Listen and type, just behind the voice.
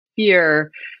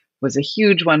fear was a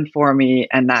huge one for me,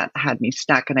 and that had me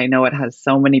stuck. And I know it has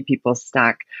so many people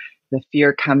stuck. The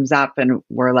fear comes up and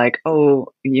we're like, oh,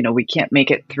 we can't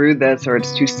make it through this, or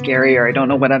it's too scary, or I don't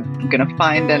know what I'm going to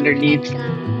find underneath.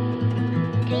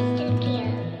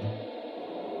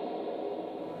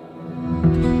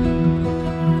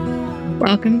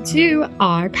 Welcome to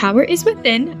Our Power is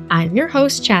Within. I'm your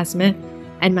host, HeartMath,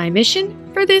 and my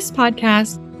mission for this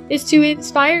podcast is to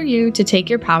inspire you to take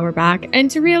your power back and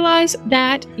to realize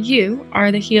that you are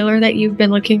the healer that you've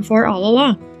been looking for all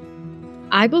along.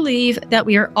 I believe that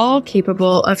we are all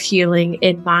capable of healing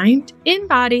in mind, in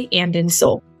body, and in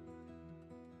soul.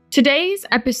 Today's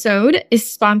episode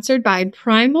is sponsored by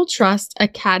Primal Trust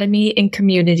Academy and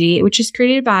Community, which is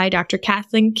created by Dr.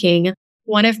 Kathleen King,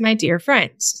 one of my dear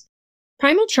friends.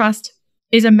 Primal Trust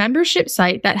is a membership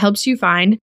site that helps you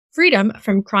find freedom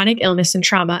from chronic illness and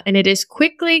trauma, and it is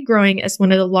quickly growing as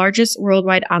one of the largest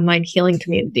worldwide online healing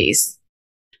communities.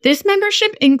 This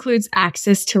membership includes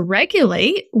access to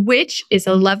Regulate, which is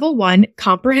a level 1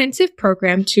 comprehensive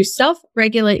program to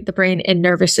self-regulate the brain and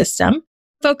nervous system,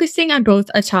 focusing on both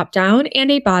a top-down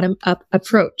and a bottom-up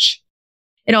approach.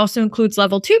 It also includes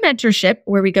level 2 mentorship,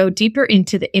 where we go deeper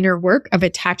into the inner work of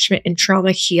attachment and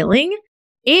trauma healing,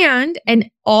 and an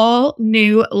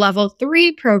all-new level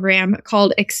 3 program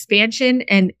called Expansion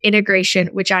and Integration,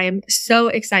 which I am so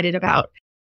excited about.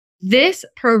 This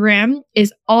program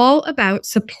is all about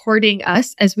supporting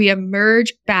us as we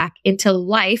emerge back into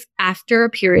life after a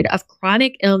period of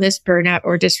chronic illness, burnout,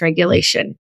 or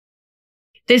dysregulation.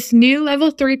 This new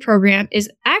level 3 program is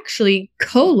actually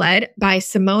co-led by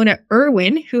Simona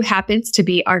Irwin, who happens to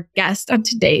be our guest on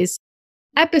today's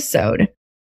episode.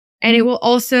 And it will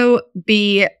also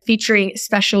be featuring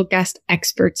special guest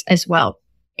experts as well.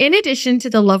 In addition to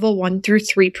the level 1 through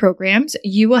 3 programs,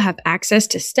 you will have access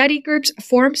to study groups,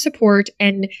 forum support,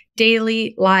 and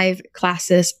daily live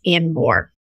classes, and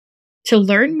more. To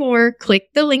learn more, click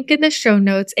the link in the show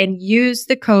notes and use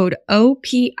the code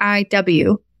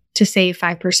OPIW to save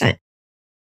 5%.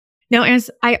 Now, as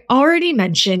I already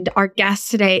mentioned, our guest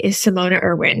today is Simona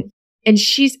Irwin, and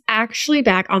she's actually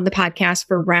back on the podcast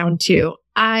for round 2.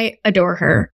 I adore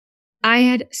her. I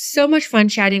had so much fun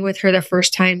chatting with her the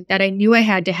first time that I knew I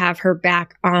had to have her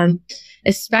back on,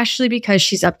 especially because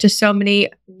she's up to so many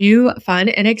new, fun,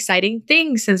 and exciting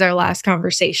things since our last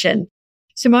conversation.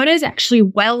 Simona is actually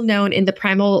well known in the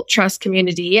Primal Trust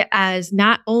community as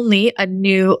not only a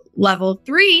new level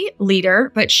 3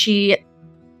 leader, but she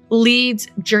leads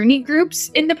journey groups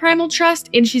in the Primal Trust,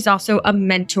 and she's also a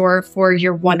mentor for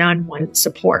your one-on-one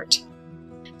support.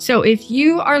 So if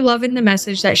you are loving the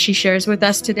message that she shares with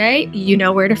us today, you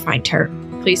know where to find her.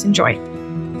 Please enjoy.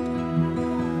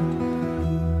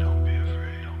 Don't be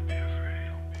afraid. Don't be afraid.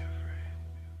 Don't be afraid.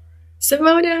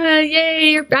 Simona,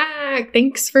 yay, you're back.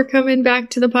 Thanks for coming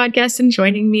back to the podcast and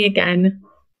joining me again.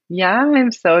 Yeah,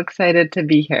 I'm so excited to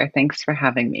be here. Thanks for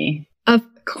having me. Of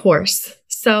course.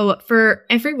 So for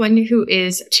everyone who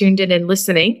is tuned in and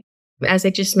listening, as I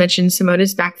just mentioned,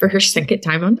 Simona's back for her second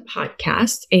time on the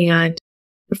podcast. And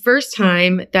the first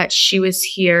time that she was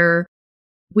here,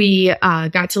 we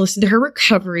got to listen to her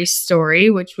recovery story,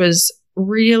 which was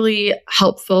really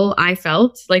helpful, I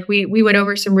felt. Like we went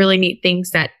over some really neat things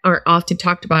that aren't often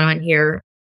talked about on here.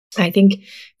 I think if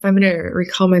I'm going to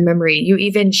recall my memory, you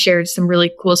even shared some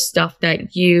really cool stuff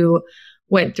that you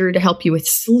went through to help you with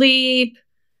sleep.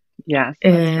 Yes,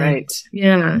 that's right.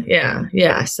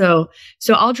 Yeah. So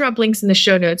I'll drop links in the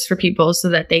show notes for people so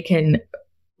that they can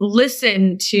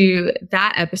listen to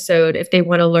that episode if they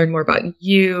want to learn more about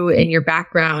you and your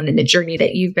background and the journey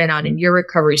that you've been on and your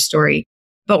recovery story.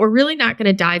 But we're really not going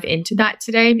to dive into that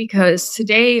today, because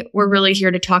today we're really here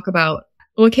to talk about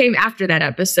what came after that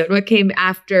episode, what came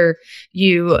after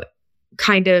you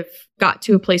kind of got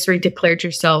to a place where you declared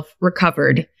yourself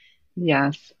recovered.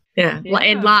 Yes. Yeah.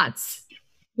 And lots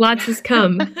has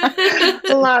come.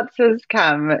 Lots has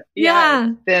come.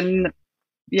 Yeah. It's been,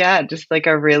 just like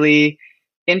a really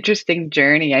interesting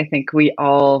journey. I think we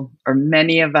all, or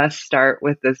many of us, start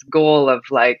with this goal of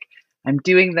like, I'm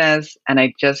doing this and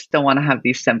I just don't want to have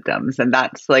these symptoms. And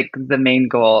that's like the main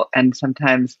goal. And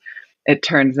sometimes it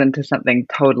turns into something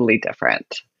totally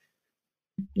different.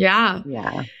 Yeah.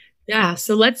 Yeah.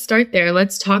 So let's start there.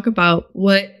 Let's talk about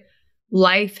what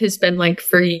life has been like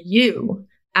for you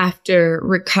after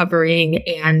recovering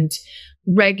and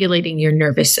regulating your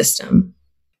nervous system.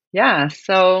 Yeah.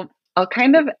 So I'll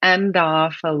kind of end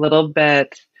off a little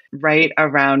bit right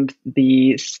around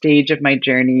the stage of my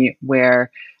journey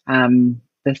where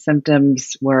the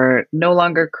symptoms were no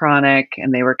longer chronic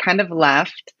and they were kind of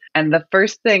left. And the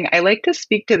first thing I like to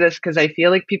speak to this because I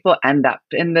feel like people end up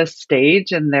in this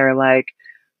stage and they're like,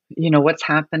 what's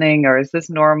happening, or is this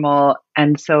normal?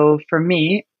 And so for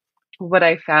me, what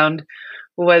I found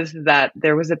was that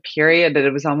there was a period that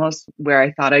it was almost where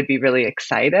I thought I'd be really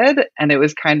excited. And it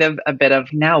was kind of a bit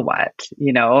of, now what?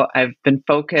 I've been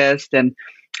focused and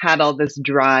had all this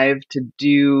drive to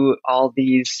do all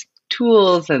these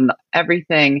tools and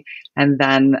everything. And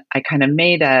then I kind of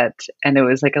made it, and it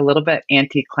was like a little bit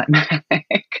anticlimactic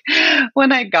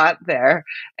when I got there.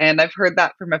 And I've heard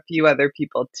that from a few other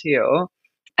people too.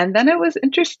 And then it was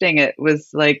interesting. It was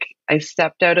like I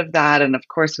stepped out of that and, of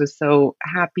course, was so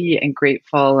happy and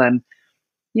grateful and,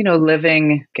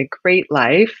 living a great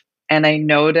life. And I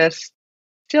noticed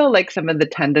still like some of the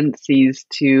tendencies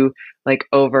to like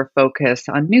over focus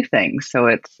on new things. So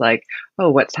it's like, oh,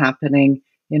 what's happening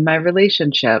in my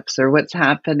relationships, or what's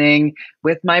happening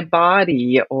with my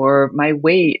body or my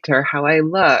weight or how I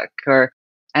look,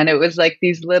 and it was like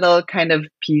these little kind of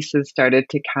pieces started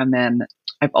to come in.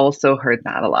 I've also heard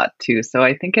that a lot too. So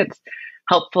I think it's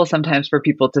helpful sometimes for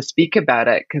people to speak about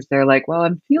it, because they're like, well,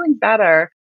 I'm feeling better,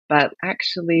 but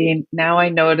actually now I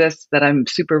notice that I'm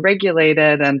super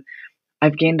regulated and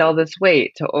I've gained all this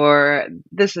weight, or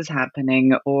this is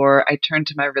happening, or I turn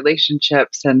to my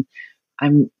relationships and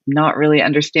I'm not really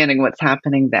understanding what's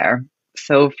happening there.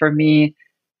 So for me,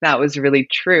 that was really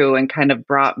true and kind of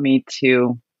brought me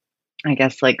to, I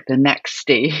guess, like the next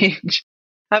stage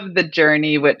of the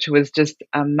journey, which was just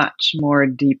a much more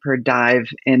deeper dive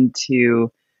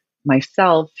into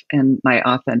myself and my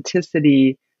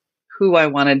authenticity, who I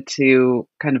wanted to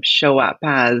kind of show up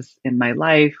as in my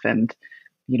life and,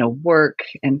 work,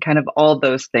 and kind of all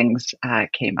those things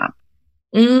came up.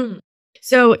 Mm.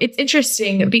 So it's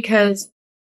interesting because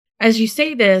as you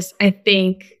say this, I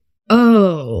think,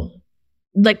 oh,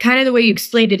 like kind of the way you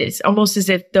explained it, it's almost as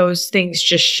if those things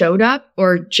just showed up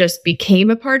or just became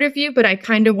a part of you. But I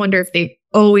kind of wonder if they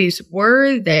always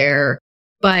were there,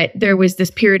 but there was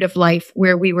this period of life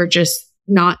where we were just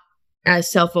not as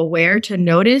self-aware to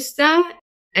notice that.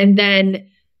 And then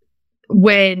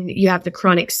when you have the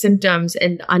chronic symptoms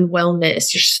and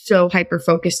unwellness, you're so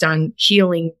hyper-focused on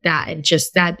healing that and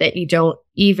just that you don't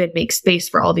even make space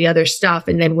for all the other stuff.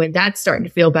 And then when that's starting to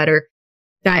feel better,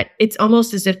 that it's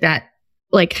almost as if that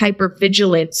like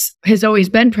hypervigilance has always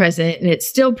been present and it's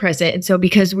still present. And so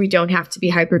because we don't have to be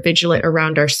hypervigilant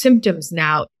around our symptoms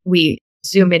now, we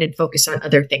zoom in and focus on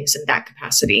other things in that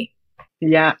capacity.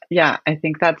 Yeah. I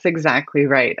think that's exactly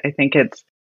right. I think it's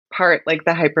part like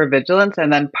the hypervigilance,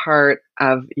 and then part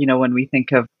of, when we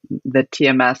think of the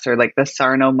TMS or like the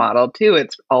Sarno model too,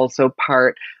 it's also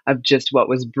part of just what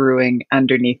was brewing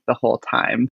underneath the whole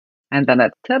time. And then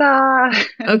it's ta-da.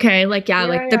 Okay. Like, yeah,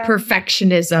 like the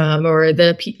perfectionism or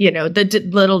the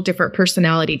little different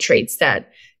personality traits that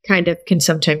kind of can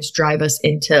sometimes drive us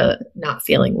into not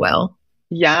feeling well.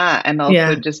 Yeah. And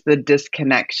also just the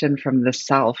disconnection from the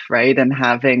self, right? And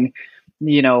having,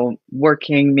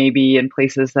 working maybe in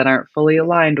places that aren't fully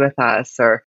aligned with us,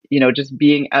 or, just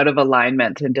being out of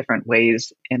alignment in different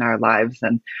ways in our lives.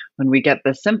 And when we get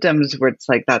the symptoms where it's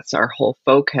like, that's our whole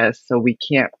focus. So we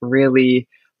can't really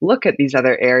look at these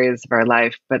other areas of our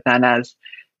life. But then as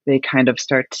they kind of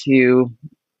start to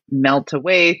melt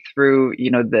away through,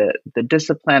 the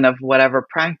discipline of whatever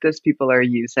practice people are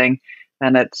using,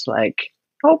 then it's like,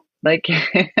 oh, like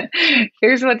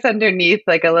here's what's underneath,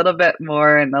 like a little bit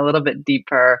more and a little bit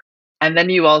deeper. And then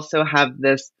you also have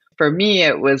this, for me,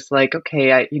 it was like,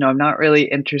 okay, I'm not really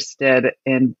interested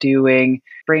in doing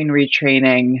brain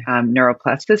retraining,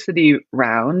 neuroplasticity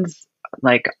rounds,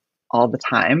 like all the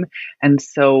time. And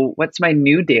so what's my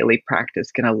new daily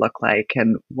practice going to look like,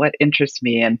 and what interests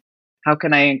me, and how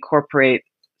can I incorporate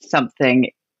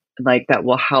something like that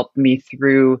will help me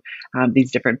through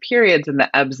these different periods and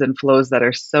the ebbs and flows that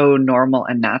are so normal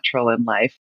and natural in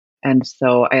life. And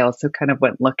so I also kind of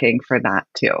went looking for that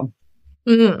too.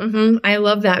 Mm-hmm. I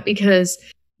love that because,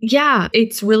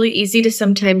 it's really easy to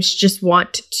sometimes just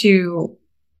want to,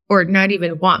 or not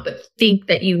even want, but think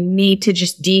that you need to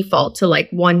just default to like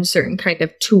one certain kind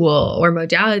of tool or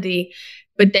modality.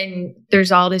 But then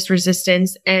there's all this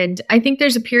resistance. And I think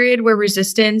there's a period where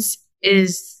resistance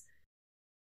is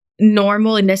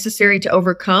normal and necessary to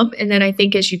overcome. And then I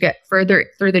think as you get further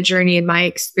through the journey, in my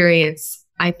experience,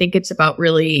 I think it's about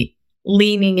really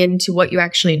leaning into what you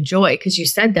actually enjoy. Because you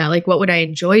said that, like, what would I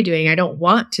enjoy doing? I don't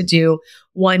want to do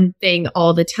one thing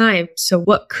all the time. So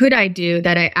what could I do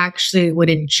that I actually would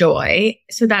enjoy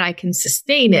so that I can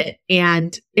sustain it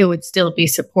and it would still be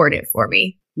supportive for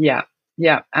me? Yeah,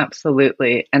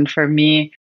 absolutely. And for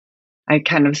me, I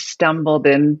kind of stumbled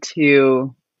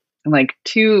into like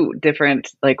two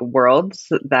different like worlds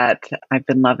that I've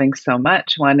been loving so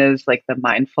much. One is like the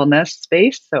mindfulness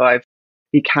space. So I've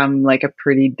become like a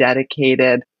pretty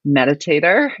dedicated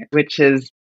meditator, which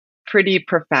is pretty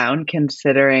profound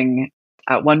considering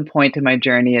at one point in my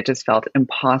journey, it just felt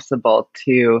impossible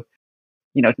to,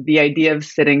 the idea of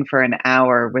sitting for an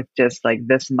hour with just like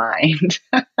this mind.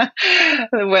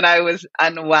 When I was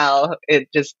unwell, it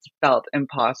just felt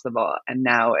impossible. And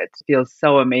now it feels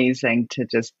so amazing to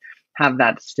just have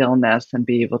that stillness and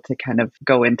be able to kind of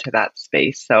go into that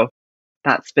space. So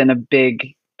that's been a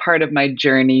big part of my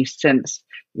journey since,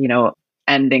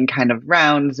 ending kind of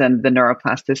rounds and the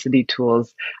neuroplasticity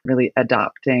tools, really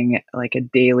adopting like a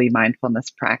daily mindfulness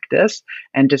practice,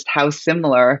 and just how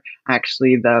similar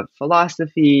actually the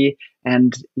philosophy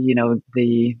and,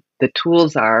 the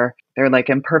tools are. They're like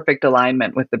in perfect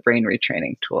alignment with the brain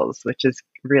retraining tools, which is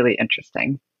really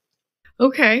interesting.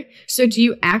 Okay. So do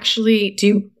you actually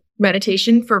do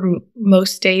meditation for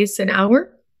most days an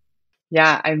hour?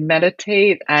 Yeah, I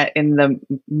meditate in the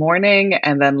morning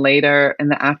and then later in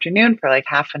the afternoon for like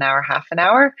half an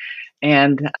hour.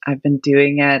 And I've been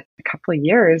doing it a couple of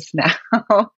years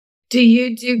now. Do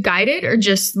you do guided or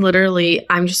just literally,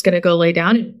 I'm just going to go lay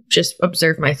down and just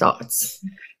observe my thoughts?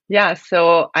 Yeah,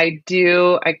 so I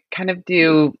kind of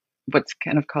do what's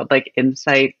kind of called like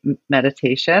insight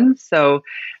meditation. So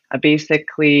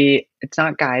basically, it's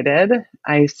not guided.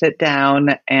 I sit down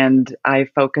and I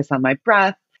focus on my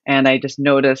breath. And I just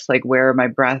notice like where my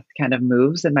breath kind of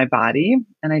moves in my body.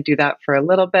 And I do that for a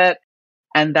little bit.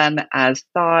 And then as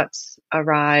thoughts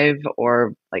arrive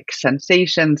or like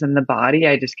sensations in the body,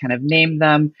 I just kind of name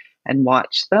them and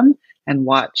watch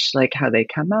like how they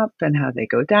come up and how they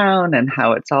go down and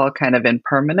how it's all kind of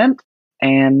impermanent.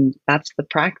 And that's the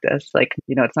practice. Like,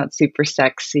 it's not super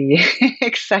sexy,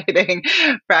 exciting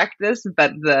practice,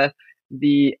 but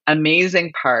the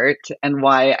amazing part and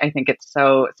why I think it's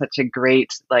such a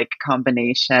great like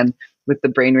combination with the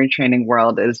brain retraining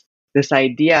world is this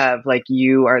idea of like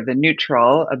you are the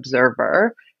neutral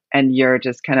observer and you're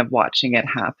just kind of watching it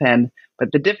happen.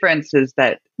 But the difference is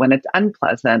that when it's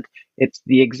unpleasant, it's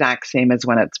the exact same as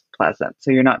when it's pleasant.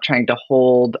 So you're not trying to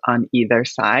hold on either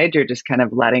side. You're just kind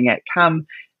of letting it come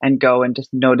and go and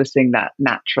just noticing that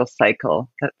natural cycle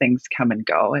that things come and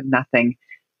go and nothing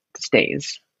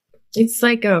stays. It's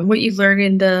like what you learn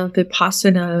in the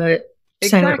Vipassana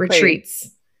silent retreats.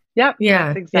 Yep,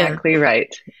 Yeah, that's exactly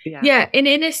right. Yeah, and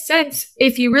in a sense,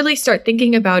 if you really start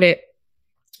thinking about it,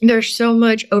 there's so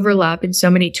much overlap in so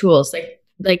many tools.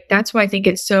 Like that's why I think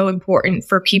it's so important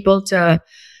for people to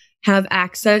have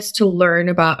access to learn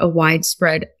about a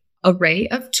widespread array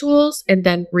of tools and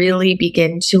then really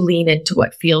begin to lean into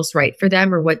what feels right for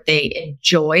them or what they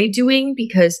enjoy doing,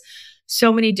 because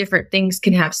so many different things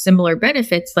can have similar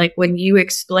benefits. Like when you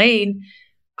explain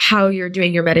how you're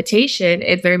doing your meditation,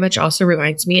 it very much also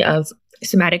reminds me of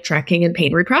somatic tracking and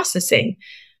pain reprocessing,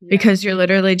 because you're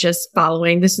literally just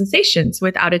following the sensations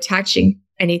without attaching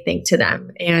anything to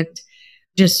them and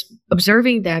just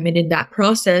observing them. And in that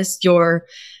process, you're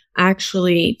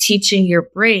actually teaching your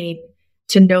brain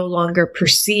to no longer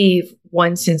perceive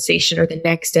one sensation or the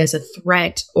next as a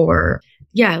threat or,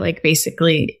 like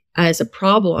basically as a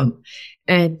problem.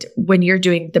 And when you're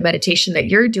doing the meditation that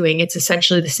you're doing, it's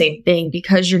essentially the same thing,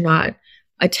 because you're not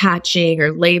attaching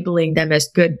or labeling them as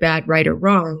good, bad, right, or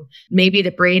wrong. Maybe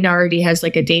the brain already has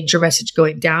like a danger message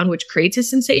going down, which creates a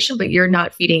sensation, but you're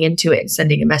not feeding into it and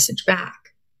sending a message back.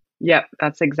 Yep,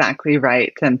 that's exactly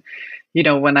right. And,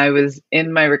 when I was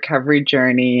in my recovery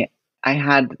journey, I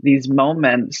had these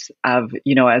moments of,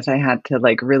 as I had to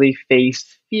like really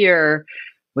face fear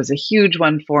was a huge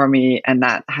one for me. And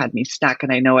that had me stuck.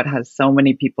 And I know it has so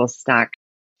many people stuck.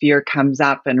 Fear comes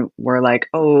up and we're like,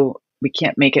 oh, we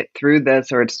can't make it through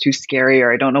this, or it's too scary,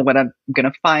 or I don't know what I'm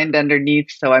going to find underneath.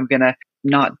 So I'm going to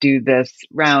not do this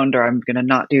round, or I'm going to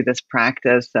not do this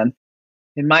practice. And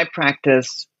in my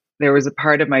practice, there was a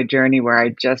part of my journey where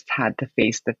I just had to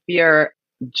face the fear,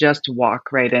 just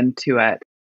walk right into it.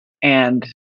 And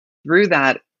through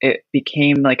that, it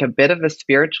became like a bit of a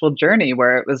spiritual journey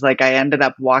where it was like I ended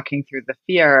up walking through the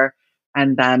fear.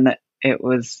 And then it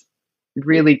was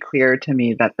really clear to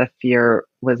me that the fear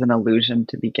was an illusion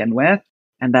to begin with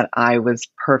and that I was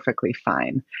perfectly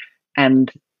fine.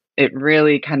 And it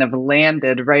really kind of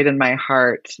landed right in my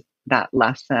heart, that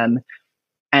lesson.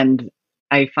 And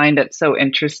I find it so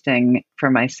interesting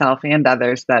for myself and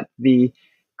others that the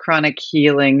chronic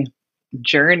healing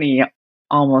journey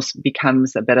almost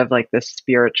becomes a bit of like this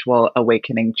spiritual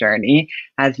awakening journey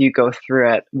as you go through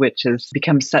it, which has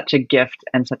become such a gift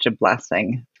and such a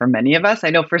blessing for many of us. I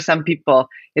know for some people,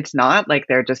 it's not like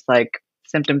they're just like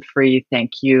symptom free,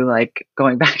 thank you, like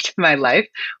going back to my life,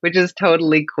 which is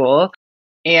totally cool.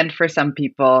 And for some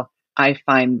people, I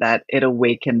find that it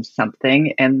awakens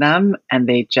something in them and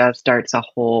they just starts a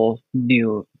whole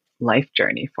new life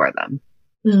journey for them.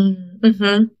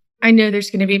 Mm-hmm. I know there's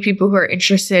going to be people who are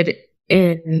interested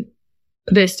in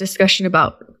this discussion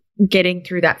about getting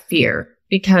through that fear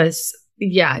because,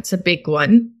 yeah, it's a big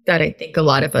one that I think a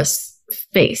lot of us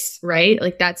face, right?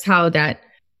 Like that's how that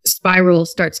spiral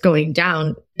starts going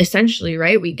down essentially,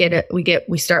 right?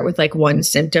 We start with like one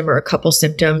symptom or a couple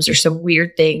symptoms or some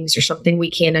weird things or something we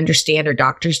can't understand or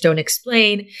doctors don't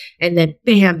explain. And then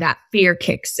bam, that fear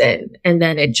kicks in. And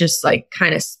then it just like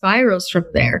kind of spirals from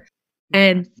there.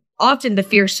 And often the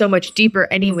fear is so much deeper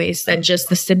anyways than just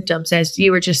the symptoms. As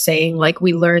you were just saying, like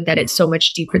we learned that it's so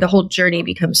much deeper. The whole journey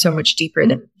becomes so much deeper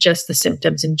than just the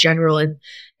symptoms in general.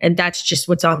 And that's just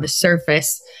what's on the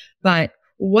surface. But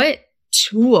what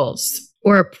tools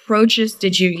or approaches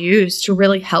did you use to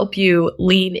really help you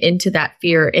lean into that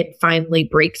fear and finally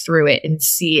break through it and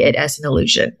see it as an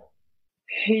illusion?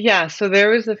 Yeah, so there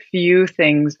was a few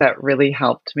things that really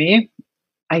helped me.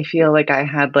 I feel like I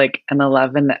had like an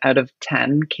 11 out of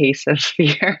 10 case of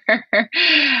fear.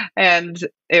 And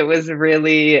it was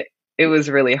really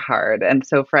hard. And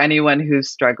so for anyone who's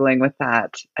struggling with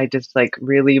that, I just like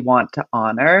really want to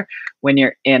honor when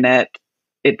you're in it.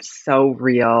 It's so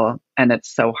real and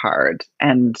it's so hard.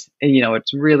 And, it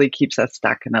really keeps us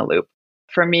stuck in a loop.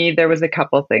 For me, there was a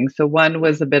couple things. So one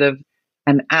was a bit of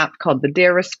an app called the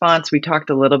Dare Response. We talked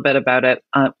a little bit about it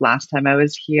last time I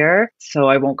was here. So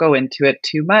I won't go into it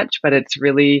too much, but it's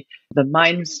really the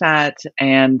mindset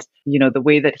and, the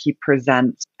way that he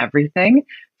presents everything.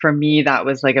 For me, that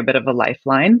was like a bit of a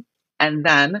lifeline. And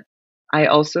then I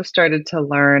also started to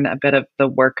learn a bit of the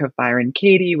work of Byron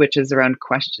Katie, which is around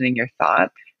questioning your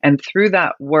thought. And through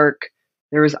that work,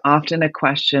 there was often a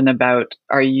question about,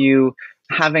 are you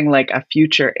having like a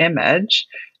future image?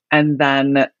 And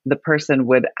then the person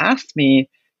would ask me,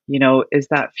 is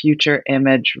that future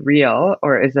image real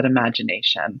or is it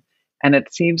imagination? And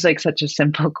it seems like such a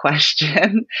simple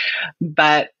question,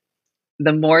 but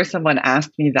the more someone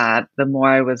asked me that, the more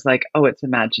I was like, oh, it's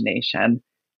imagination.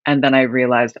 And then I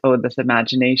realized, oh, this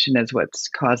imagination is what's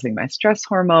causing my stress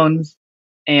hormones.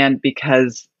 And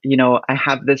because, I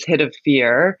have this hit of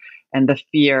fear and the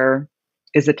fear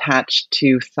is attached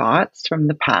to thoughts from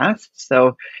the past.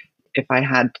 So if I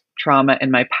had trauma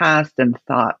in my past and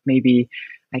thought maybe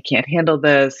I can't handle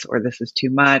this or this is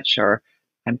too much or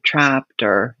I'm trapped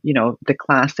or, the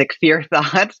classic fear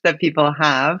thoughts that people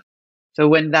have. So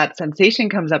when that sensation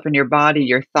comes up in your body,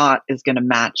 your thought is going to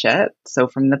match it. So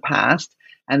from the past,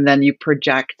 and then you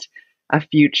project a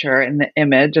future in the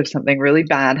image of something really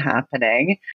bad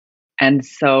happening. And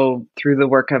so through the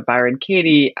work of Byron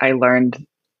Katie, I learned,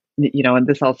 and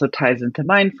this also ties into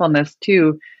mindfulness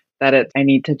too, that I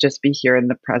need to just be here in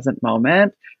the present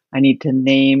moment. I need to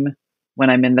name when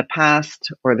I'm in the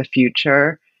past or the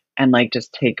future and like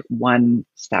just take one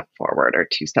step forward or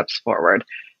two steps forward.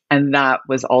 And that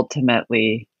was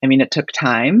ultimately, it took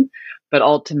time, but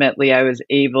ultimately I was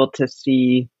able to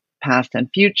see past and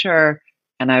future.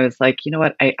 And I was like, you know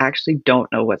what? I actually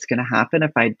don't know what's going to happen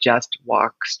if I just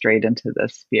walk straight into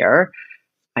this fear.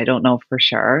 I don't know for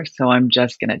sure. So I'm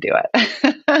just going to do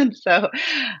it. And so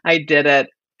I did it.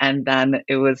 And then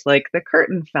it was like the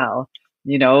curtain fell,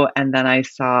 and then I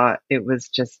saw it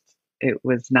was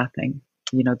nothing.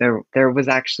 There was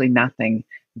actually nothing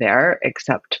there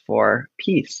except for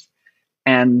peace.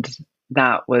 And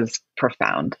that was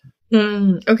profound.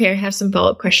 Okay, I have some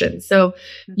follow-up questions. So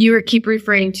you keep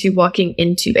referring to walking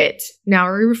into it. Now,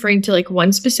 are we referring to like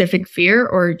one specific fear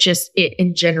or just it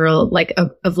in general, like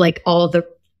of like all the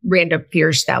random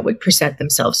fears that would present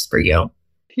themselves for you?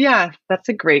 Yeah, that's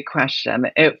a great question.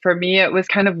 For me, it was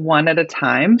kind of one at a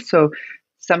time. So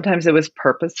sometimes it was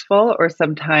purposeful, or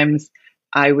sometimes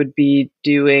I would be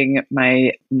doing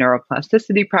my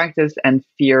neuroplasticity practice and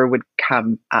fear would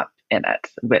come up in it.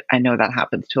 But I know that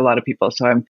happens to a lot of people. So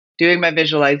I'm doing my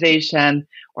visualization,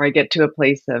 or I get to a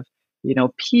place of,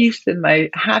 peace in my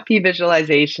happy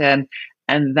visualization.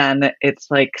 And then it's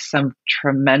like some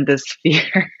tremendous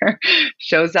fear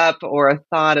shows up, or a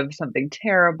thought of something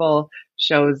terrible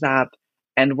shows up.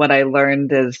 And what I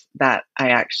learned is that I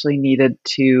actually needed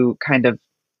to kind of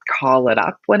call it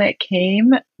up when it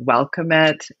came, welcome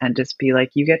it, and just be like,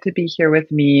 you get to be here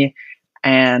with me,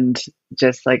 and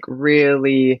just like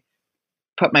really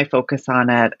put my focus on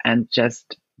it and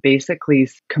just basically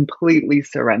completely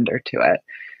surrender to it.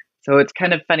 So it's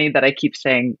kind of funny that I keep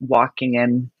saying walking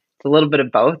in. It's a little bit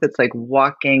of both. It's like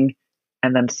walking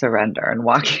and then surrender, and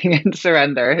walking and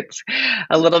surrender. It's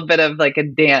a little bit of like a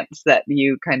dance that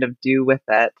you kind of do with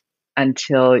it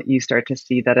until you start to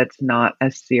see that it's not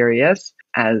as serious.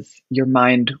 as your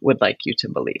mind would like you to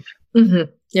believe.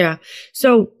 Yeah.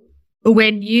 So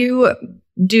when you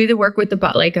do the work with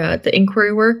the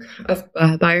inquiry work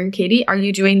of Byron Katie, are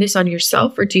you doing this on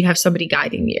yourself or do you have somebody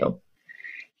guiding you?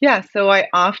 Yeah, so I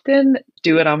often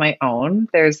do it on my own.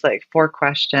 There's like 4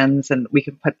 questions, and we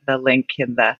can put the link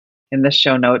in the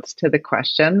show notes to the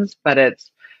questions, but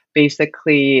it's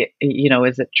basically,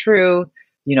 is it true?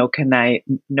 Can I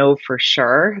know for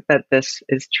sure that this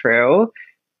is true?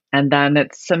 And then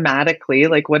it's somatically,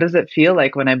 like, what does it feel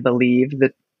like when I believe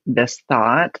that this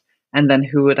thought? And then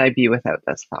who would I be without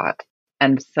this thought?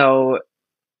 And so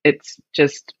it's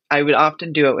just, I would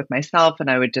often do it with myself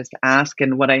and I would just ask.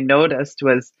 And what I noticed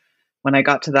was when I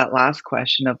got to that last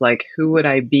question of like, who would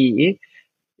I be?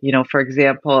 For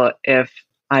example, if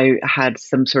I had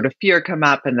some sort of fear come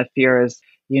up and the fear is,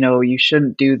 you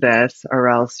shouldn't do this or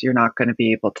else you're not going to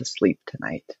be able to sleep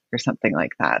tonight or something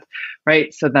like that.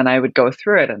 Right. So then I would go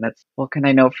through it and it's, well, can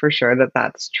I know for sure that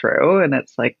that's true? And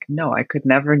it's like, no, I could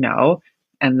never know.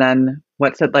 And then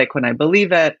what's it like when I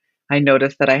believe it? I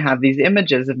notice that I have these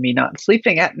images of me not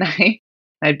sleeping at night.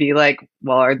 I'd be like,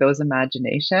 well, are those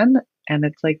imagination? And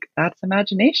it's like, that's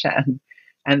imagination.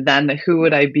 And then who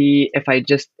would I be if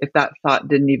that thought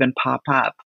didn't even pop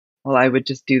up? Well, I would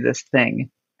just do this thing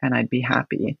and I'd be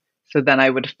happy. So then I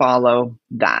would follow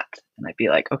that and I'd be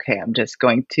like, okay, I'm just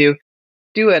going to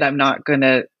do it. I'm not going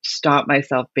to stop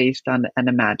myself based on an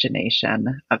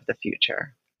imagination of the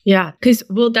future. Yeah. Because,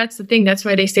 that's the thing. That's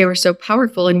why they say we're so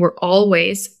powerful and we're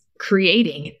always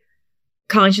creating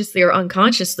consciously or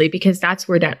unconsciously, because that's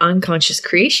where that unconscious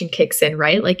creation kicks in,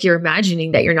 right? Like you're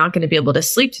imagining that you're not going to be able to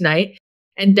sleep tonight.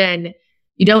 And then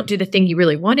you don't do the thing you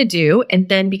really want to do. And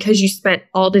then because you spent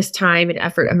all this time and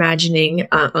effort imagining,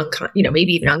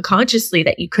 maybe even unconsciously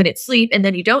that you couldn't sleep, and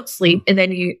then you don't sleep, and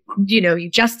then you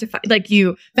justify, like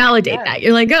you validate that.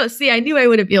 You're like, oh, see, I knew I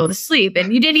wouldn't be able to sleep.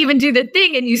 And you didn't even do the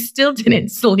thing and you still didn't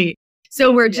sleep.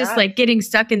 So we're just like getting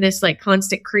stuck in this like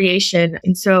constant creation.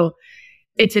 And so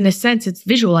it's, in a sense, it's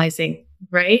visualizing,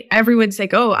 right? Everyone's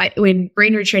like, when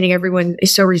brain retraining, everyone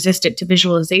is so resistant to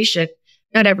visualization.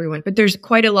 Not everyone, but there's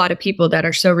quite a lot of people that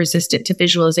are so resistant to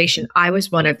visualization. I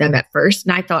was one of them at first,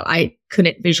 and I thought I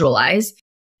couldn't visualize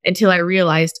until I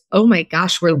realized, oh my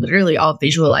gosh, we're literally all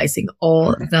visualizing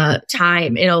all the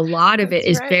time. And a lot of it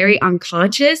is very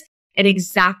unconscious and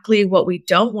exactly what we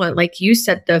don't want. Like you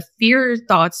said, the fear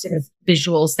thoughts and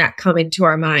visuals that come into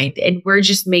our mind. And we're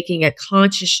just making a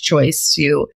conscious choice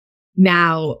to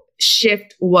now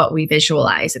shift what we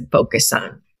visualize and focus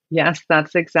on. Yes,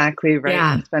 that's exactly right.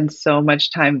 Yeah. I spend so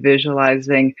much time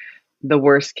visualizing the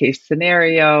worst case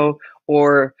scenario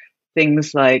or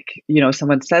things like,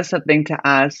 someone says something to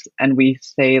us and we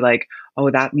say like,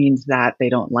 oh, that means that they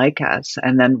don't like us.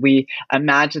 And then we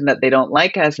imagine that they don't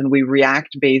like us and we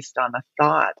react based on a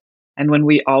thought. And when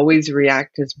we always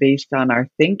react as based on our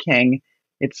thinking,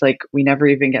 it's like we never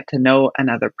even get to know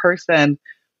another person.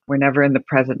 We're never in the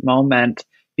present moment,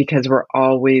 because we're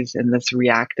always in this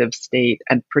reactive state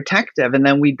and protective. And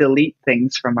then we delete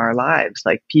things from our lives,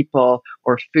 like people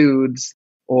or foods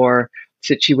or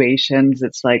situations.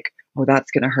 It's like, oh,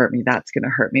 that's going to hurt me. That's going to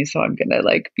hurt me. So I'm going to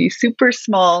like be super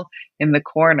small in the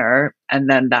corner. And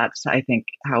then that's, I think,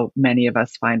 how many of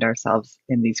us find ourselves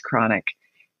in these chronic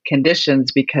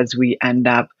conditions, because we end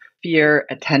up fear,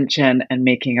 attention, and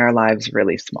making our lives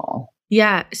really small.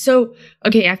 Yeah. So,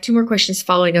 okay, I have 2 more questions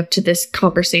following up to this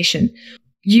conversation.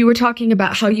 You were talking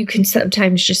about how you can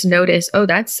sometimes just notice, oh,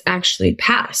 that's actually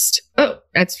past. Oh,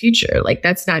 that's future. Like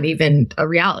that's not even a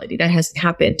reality. That hasn't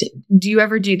happened. Do you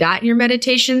ever do that in your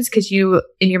meditations? Because in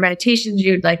your meditations,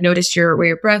 you like notice where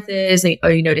your breath is. And,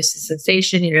 you notice the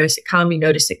sensation. You notice it come. You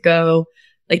notice it go.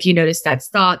 Like you notice that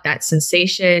thought, that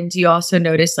sensation. Do you also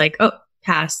notice like, oh,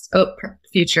 past, oh,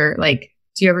 future? Like,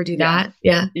 do you ever do that?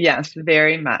 Yeah. Yes,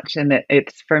 very much. And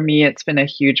it's for me, it's been a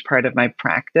huge part of my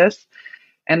practice.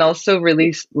 And also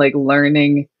really like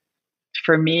learning,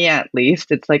 for me at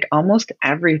least, it's like almost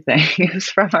everything is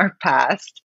from our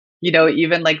past,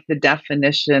 even like the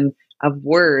definition of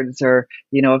words, or,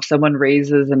 if someone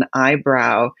raises an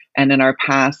eyebrow and in our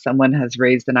past, someone has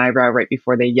raised an eyebrow right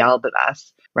before they yelled at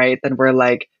us, right? Then we're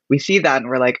like, we see that and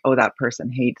we're like, oh, that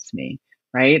person hates me,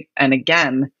 right? And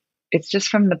again, it's just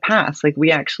from the past. Like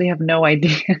we actually have no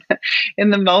idea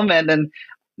in the moment. And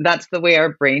that's the way our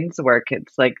brains work.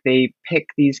 It's like they pick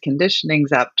these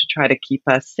conditionings up to try to keep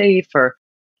us safe, or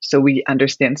so we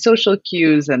understand social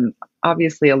cues. And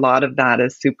obviously a lot of that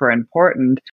is super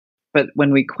important. But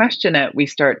when we question it, we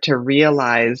start to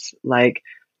realize like,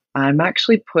 I'm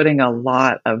actually putting a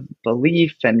lot of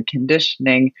belief and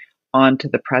conditioning onto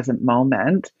the present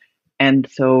moment. And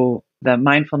so the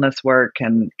mindfulness work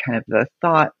and kind of the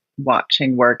thought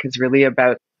watching work is really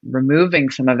about removing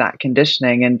some of that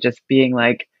conditioning and just being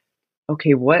like,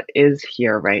 okay, what is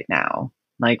here right now?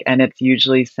 Like, and it's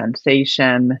usually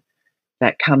sensation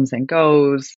that comes and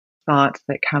goes, thoughts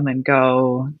that come and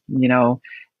go,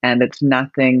 and it's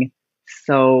nothing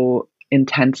so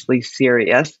intensely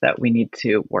serious that we need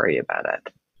to worry about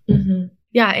it. Mm-hmm.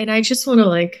 Yeah. And I just want to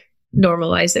like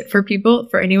normalize it for people,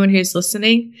 for anyone who's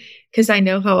listening, because I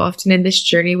know how often in this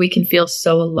journey we can feel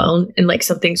so alone and like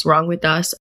something's wrong with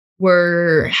us.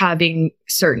 We're having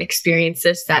certain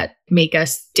experiences that make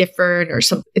us different or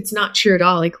something. It's not true at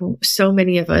all. Like so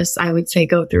many of us, I would say,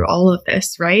 go through all of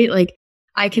this, right? Like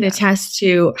I can attest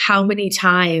to how many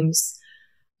times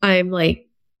I'm like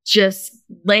just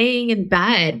laying in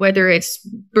bed, whether it's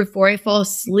before I fall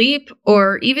asleep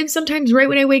or even sometimes right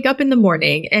when I wake up in the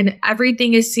morning and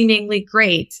everything is seemingly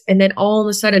great. And then all of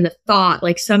a sudden a thought,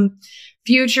 like some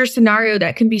future scenario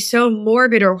that can be so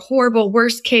morbid or horrible,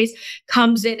 worst case,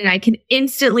 comes in and I can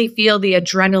instantly feel the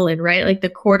adrenaline, right? Like the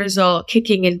cortisol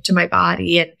kicking into my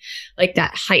body and like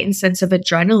that heightened sense of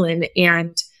adrenaline.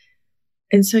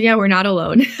 And so, yeah, we're not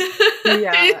alone.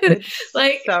 Yeah.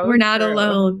 Like so we're not true.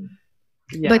 alone,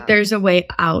 Yeah. but there's a way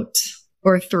out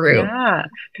or through,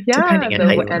 depending on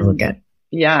how you want to look at it.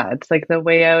 Yeah. It's like the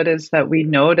way out is that we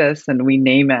notice and we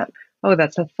name it. Oh,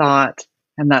 that's a thought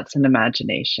and that's an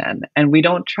imagination. And we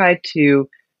don't try to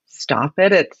stop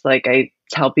it. It's like I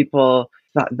tell people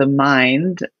that the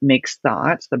mind makes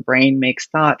thoughts, the brain makes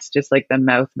thoughts, just like the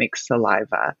mouth makes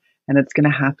saliva. And it's going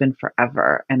to happen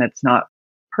forever. And it's not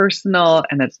personal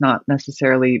and it's not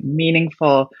necessarily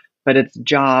meaningful, but its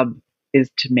job is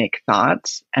to make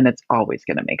thoughts and it's always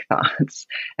going to make thoughts.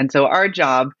 And so our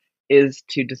job is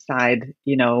to decide,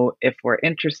 if we're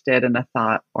interested in a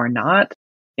thought or not,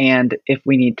 and if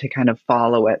we need to kind of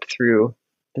follow it through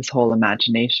this whole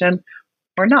imagination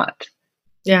or not.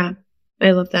 Yeah,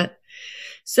 I love that.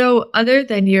 So other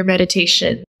than your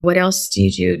meditation, what else do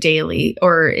you do daily?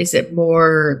 Or is it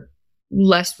more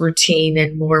less routine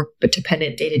and more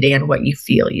dependent day to day on what you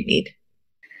feel you need?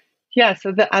 Yeah.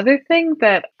 So the other thing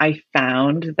that I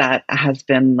found that has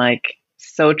been like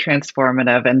so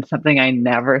transformative and something I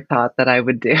never thought that I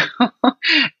would do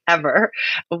ever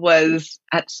was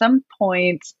at some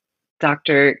point,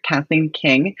 Dr. Kathleen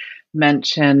King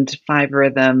mentioned five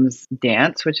rhythms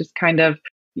dance, which is kind of,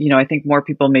 I think more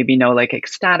people maybe know like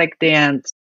ecstatic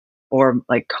dance or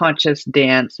like conscious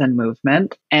dance and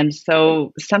movement. And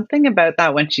so something about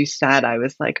that when she said, I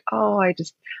was like, oh, I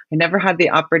never had the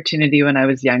opportunity when I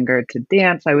was younger to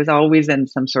dance. I was always in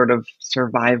some sort of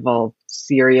survival,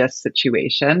 serious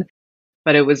situation,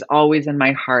 but it was always in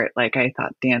my heart. Like I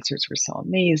thought dancers were so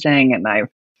amazing and I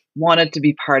wanted to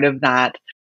be part of that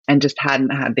and just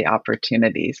hadn't had the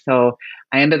opportunity. So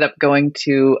I ended up going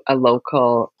to a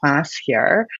local class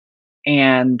here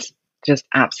and just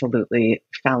absolutely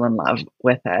fell in love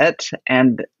with it.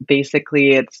 And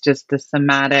basically, it's just a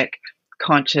somatic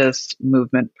conscious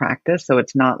movement practice. So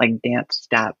it's not like dance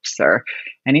steps or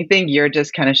anything. You're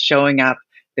just kind of showing up.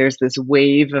 There's this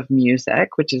wave of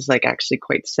music, which is like actually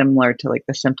quite similar to like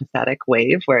the sympathetic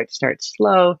wave, where it starts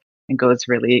slow and goes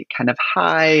really kind of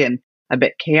high and a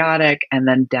bit chaotic and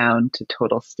then down to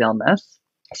total stillness.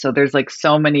 So there's like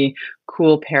so many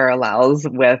cool parallels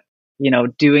with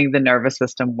doing the nervous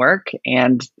system work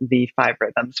and the five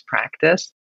rhythms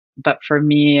practice. But for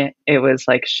me, it was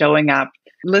like showing up,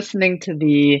 listening to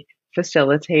the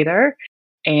facilitator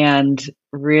and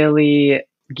really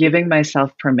giving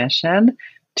myself permission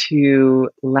to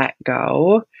let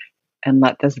go and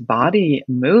let this body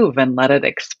move and let it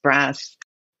express.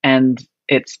 And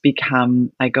it's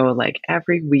become, I go like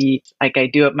every week, like I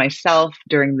do it myself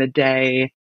during the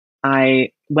day. I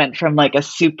went from like a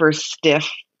super stiff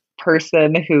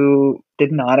person who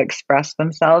did not express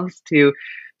themselves to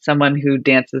someone who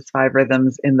dances five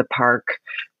rhythms in the park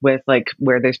with like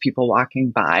where there's people walking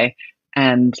by.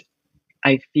 And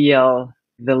I feel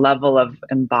the level of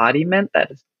embodiment that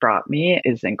has brought me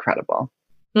is incredible.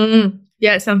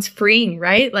 Yeah, it sounds freeing,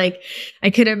 right? Like I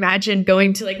could imagine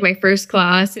going to like my first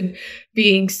class and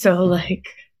being so like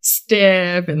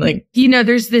stiff and like,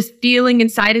 there's this feeling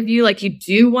inside of you like you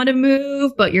do want to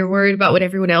move, but you're worried about what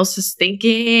everyone else is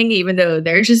thinking, even though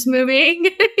they're just moving,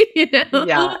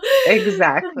 Yeah,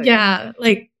 exactly. Yeah.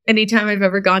 Like anytime I've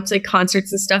ever gone to like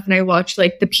concerts and stuff and I watch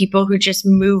like the people who just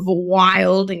move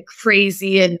wild and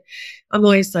crazy and I'm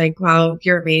always like, wow,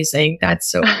 you're amazing. That's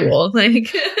so cool.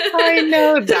 Like I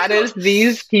know that is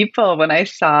these people. When I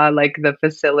saw like the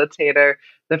facilitator,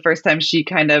 the first time she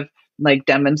kind of like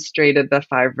demonstrated the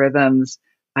five rhythms,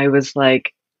 I was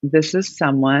like, this is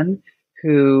someone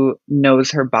who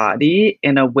knows her body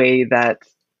in a way that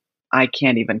I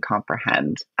can't even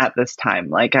comprehend at this time.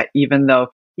 Like, even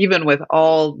with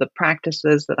all the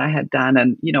practices that I had done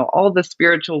and, all the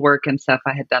spiritual work and stuff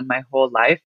I had done my whole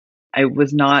life, I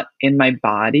was not in my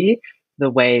body the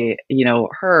way,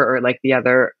 her or like the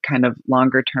other kind of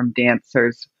longer term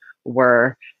dancers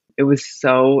were. It was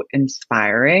so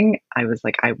inspiring. I was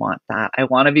like, I want that. I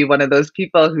want to be one of those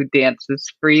people who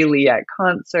dances freely at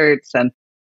concerts and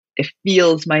it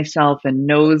feels myself and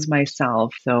knows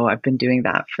myself. So I've been doing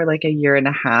that for like a year and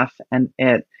a half, and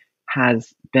it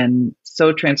has been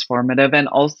so transformative. And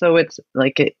also it's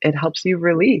like it helps you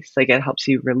release, it helps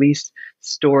you release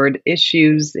stored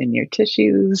issues in your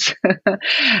tissues.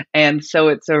 And so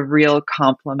it's a real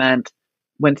compliment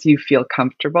once you feel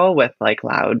comfortable with like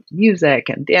loud music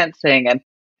and dancing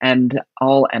and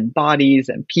bodies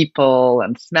and people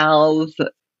and smells.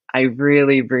 I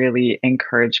really, really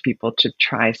encourage people to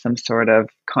try some sort of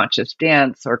conscious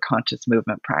dance or conscious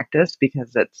movement practice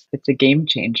because it's a game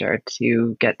changer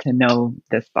to get to know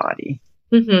this body.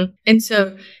 Mm-hmm. And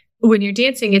so when you're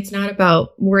dancing, it's not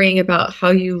about worrying about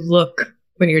how you look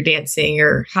when you're dancing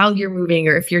or how you're moving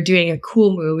or if you're doing a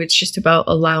cool move. It's just about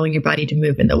allowing your body to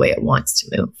move in the way it wants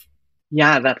to move.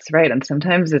 Yeah, that's right. And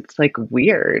sometimes it's like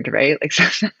weird, right? Like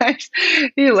sometimes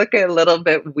you look a little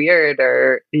bit weird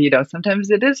or, sometimes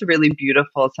it is really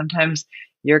beautiful. Sometimes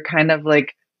you're kind of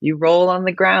like, you roll on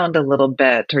the ground a little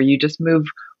bit or you just move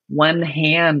one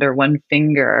hand or one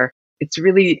finger. It's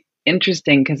really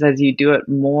interesting because as you do it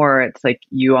more, it's like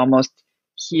you almost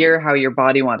hear how your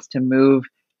body wants to move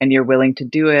and you're willing to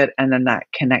do it. And then that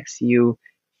connects you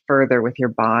further with your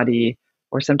body.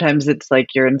 Or sometimes it's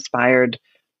like you're inspired.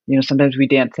 Sometimes we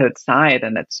dance outside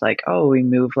and it's like, oh, we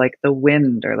move like the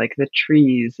wind or like the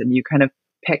trees, and you kind of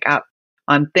pick up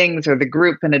on things or the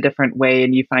group in a different way,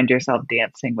 and you find yourself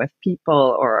dancing with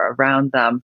people or around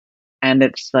them. And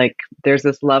it's like there's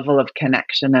this level of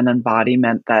connection and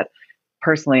embodiment that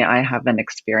personally I haven't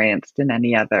experienced in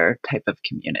any other type of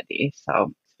community.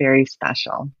 So it's very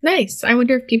special. Nice. I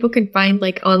wonder if people can find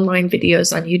like online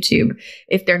videos on YouTube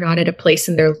if they're not at a place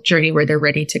in their journey where they're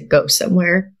ready to go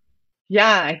somewhere.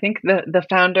 Yeah, I think the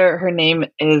founder, her name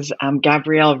is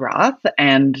Gabrielle Roth,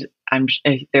 and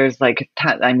there's like,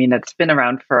 it's been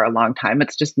around for a long time.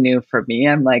 It's just new for me.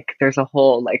 I'm like, there's a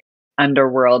whole like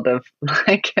underworld of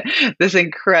like this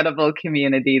incredible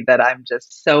community that I'm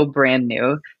just so brand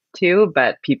new to,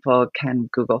 but people can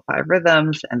Google 5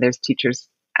 Rhythms and there's teachers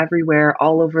everywhere,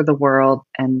 all over the world.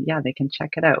 And yeah, they can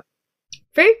check it out.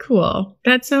 Very cool.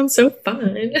 That sounds so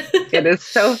fun. It is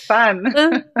so fun.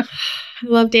 I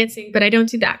love dancing, but I don't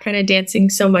do that kind of dancing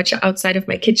so much outside of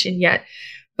my kitchen yet.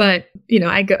 But,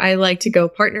 I like to go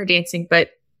partner dancing,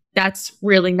 but that's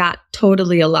really not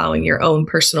totally allowing your own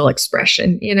personal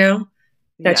expression,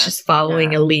 That's just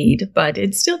following a lead, but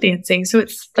it's still dancing. So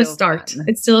it's a start. Fun.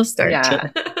 It's still a start. Yeah,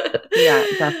 yeah,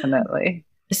 definitely.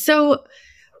 So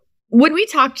when we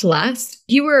talked last,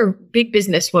 you were a big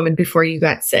businesswoman before you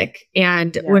got sick.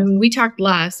 And when we talked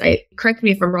last, correct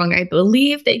me if I'm wrong, I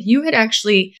believe that you had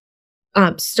actually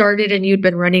started and you'd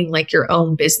been running like your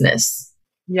own business.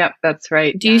 Yep, that's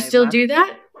right. Do you still do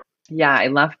that? Yeah, I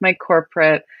left my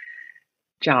corporate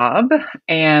job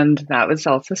and that was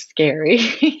also scary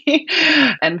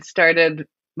and started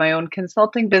my own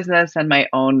consulting business and my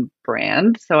own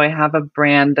brand. So I have a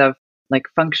brand of like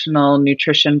functional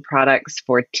nutrition products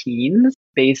for teens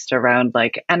based around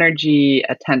like energy,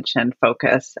 attention,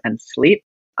 focus, and sleep.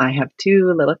 I have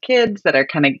 2 little kids that are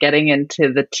kind of getting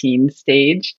into the teen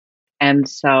stage. And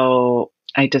so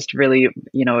I just really,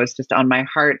 it was just on my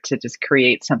heart to just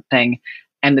create something.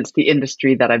 And it's the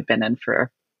industry that I've been in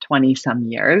for 20 some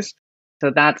years.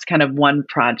 So that's kind of one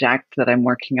project that I'm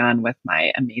working on with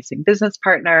my amazing business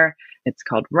partner. It's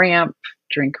called Ramp,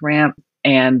 Drink Ramp.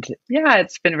 And yeah,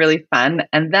 it's been really fun.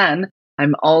 And then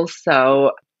I'm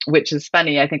also, which is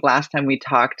funny, I think last time we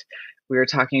talked, we were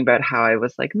talking about how I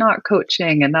was like not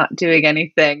coaching and not doing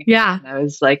anything. Yeah. And I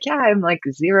was like, yeah, I'm like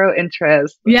zero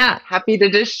interest. Yeah. Happy to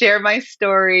just share my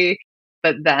story.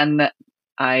 But then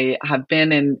I have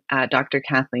been in Dr.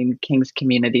 Kathleen King's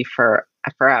community for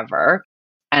forever.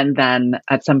 And then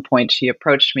at some point she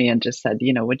approached me and just said,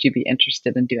 would you be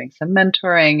interested in doing some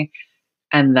mentoring?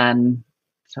 And then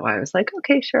so I was like,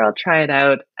 okay, sure, I'll try it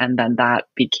out. And then that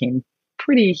became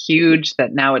pretty huge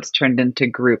that now it's turned into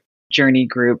journey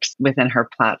groups within her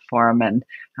platform and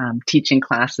teaching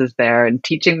classes there and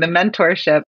teaching the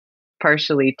mentorship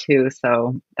partially too.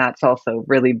 So that's also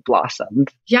really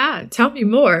blossomed. Yeah. Tell me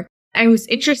more. I was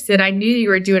interested. I knew you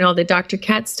were doing all the Dr.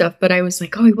 Kat stuff, but I was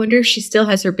like, oh, I wonder if she still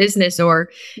has her business or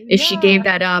if she gave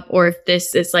that up or if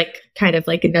this is like kind of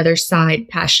like another side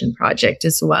passion project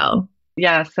as well.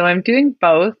 Yeah, so I'm doing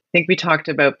both. think we talked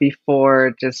about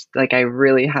before, just like I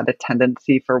really had a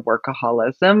tendency for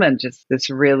workaholism and just this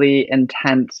really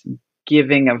intense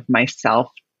giving of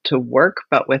myself to work,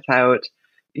 but without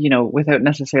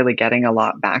necessarily getting a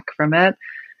lot back from it.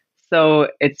 So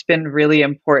it's been really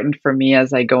important for me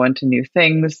as I go into new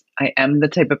things. I am the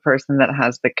type of person that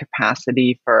has the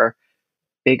capacity for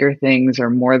bigger things or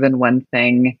more than one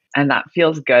thing. And that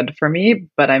feels good for me,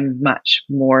 but I'm much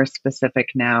more specific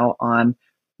now on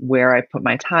where I put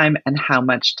my time and how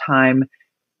much time,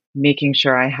 making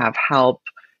sure I have help,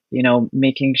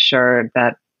 making sure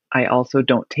that I also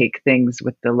don't take things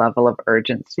with the level of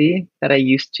urgency that I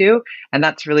used to. And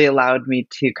that's really allowed me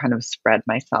to kind of spread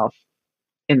myself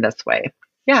in this way.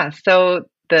 Yeah. So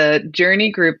the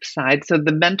journey group side, so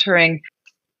the mentoring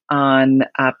on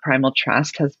Primal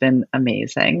Trust has been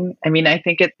amazing. I mean, I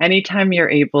think anytime you're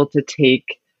able to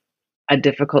take a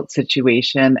difficult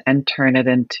situation and turn it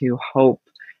into hope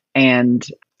and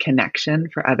connection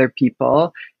for other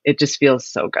people, it just feels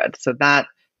so good. So that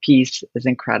piece is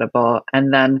incredible.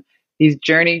 And then these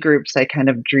journey groups I kind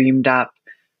of dreamed up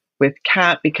with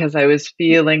Kat because I was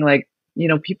feeling like,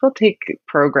 people take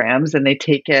programs and they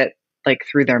take it like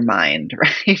through their mind,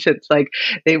 right? It's like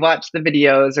they watch the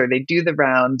videos or they do the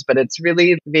rounds, but it's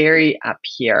really very up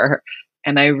here.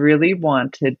 And I really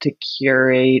wanted to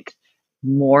curate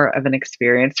more of an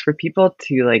experience for people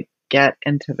to like get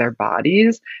into their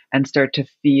bodies and start to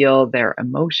feel their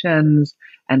emotions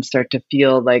and start to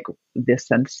feel like the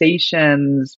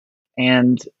sensations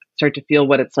and start to feel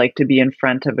what it's like to be in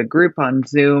front of a group on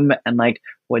Zoom and like,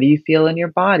 what do you feel in your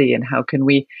body? And how can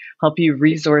we help you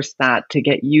resource that to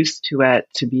get used to it,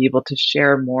 to be able to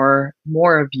share more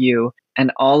of you?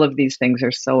 And all of these things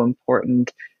are so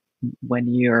important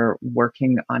when you're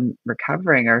working on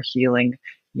recovering or healing,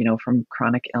 from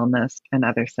chronic illness and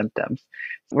other symptoms.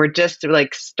 We're just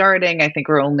like starting. I think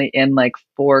we're only in like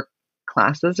 4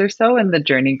 classes or so in the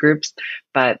journey groups,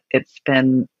 but it's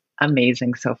been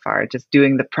amazing so far. Just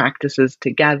doing the practices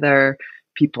together,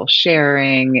 people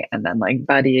sharing, and then like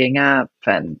buddying up.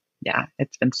 And yeah,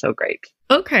 it's been so great.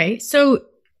 Okay. So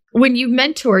when you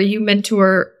mentor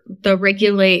the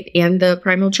Regulate and the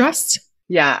Primal Trust?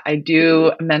 Yeah, I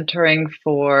do mentoring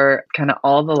for kind of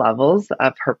all the levels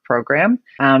of her program.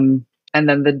 And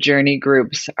then the journey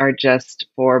groups are just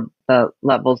for the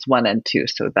levels 1 and 2.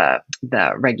 So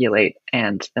the Regulate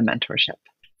and the mentorship.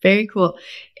 Very cool.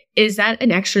 Is that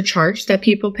an extra charge that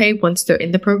people pay once they're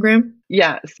in the program?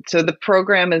 Yeah. So the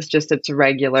program is just its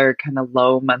regular kind of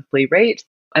low monthly rate.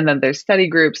 And then there's study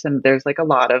groups and there's like a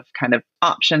lot of kind of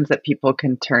options that people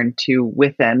can turn to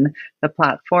within the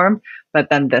platform. But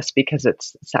then this, because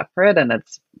it's separate and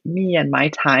it's me and my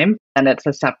time, and it's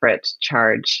a separate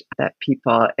charge that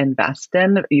people invest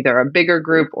in, either a bigger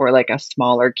group or like a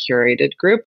smaller curated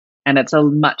group. And it's a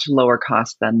much lower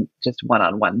cost than just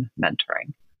one-on-one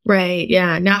mentoring. Right.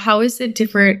 Yeah. Now, how is it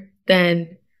different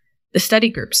than the study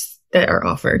groups that are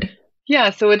offered?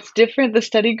 Yeah, so it's different. The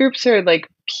study groups are like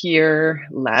peer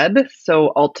led.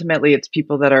 So ultimately, it's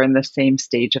people that are in the same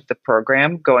stage of the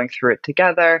program going through it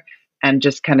together and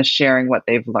just kind of sharing what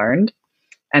they've learned.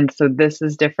 And so this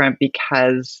is different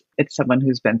because it's someone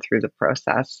who's been through the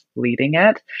process leading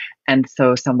it. And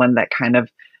so someone that kind of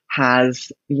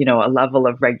has, a level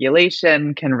of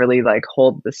regulation, can really like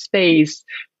hold the space,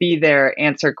 be there,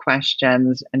 answer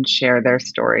questions, and share their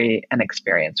story and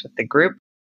experience with the group.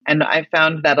 And I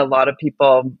found that a lot of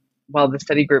people, while the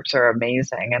study groups are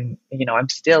amazing, and, I'm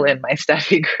still in my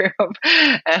study group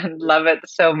and love it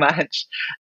so much.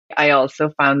 I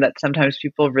also found that sometimes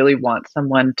people really want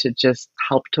someone to just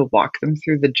help to walk them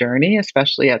through the journey,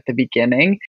 especially at the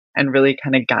beginning, and really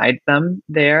kind of guide them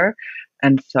there.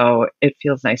 And so it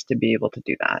feels nice to be able to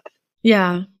do that.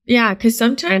 Yeah. Yeah. Cause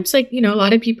sometimes a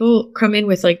lot of people come in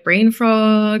with like brain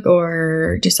fog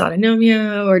or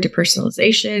dysautonomia or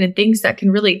depersonalization and things that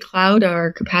can really cloud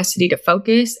our capacity to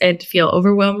focus and to feel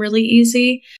overwhelmed really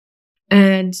easy.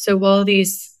 And so while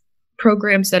these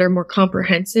programs that are more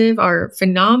comprehensive are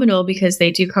phenomenal because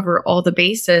they do cover all the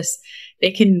bases, they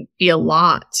can be a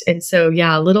lot. And so,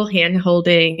 yeah, a little hand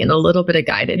holding and a little bit of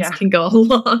guidance can go a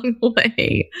long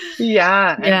way.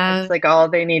 Yeah. And it's like all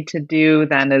they need to do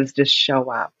then is just show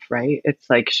up, right? It's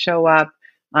like, show up.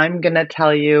 I'm going to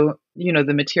tell you,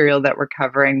 the material that we're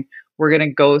covering. We're going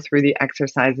to go through the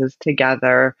exercises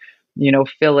together,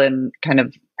 fill in kind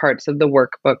of parts of the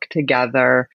workbook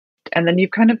together. And then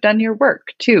you've kind of done your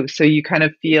work too. So you kind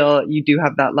of feel you do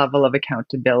have that level of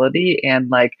accountability and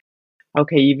like,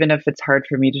 okay, even if it's hard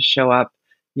for me to show up,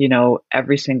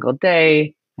 every single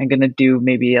day, I'm going to do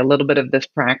maybe a little bit of this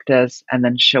practice and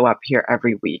then show up here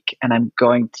every week. And I'm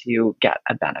going to get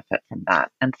a benefit from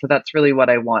that. And so that's really what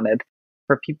I wanted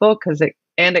for people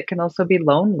it can also be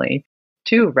lonely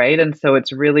too, right? And so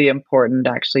it's really important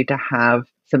actually to have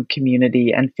some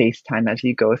community and FaceTime as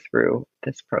you go through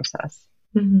this process.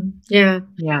 Yeah.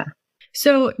 Yeah.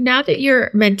 So now that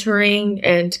you're mentoring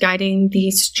and guiding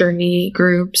these journey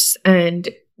groups and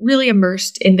really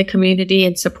immersed in the community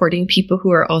and supporting people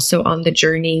who are also on the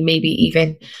journey, maybe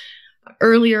even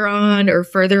earlier on or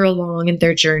further along in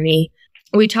their journey,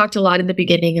 we talked a lot in the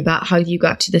beginning about how you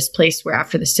got to this place where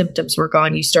after the symptoms were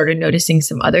gone, you started noticing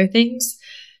some other things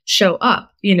show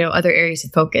up, other areas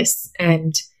of focus.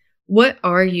 And what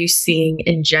are you seeing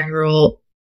in general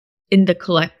in the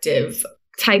collective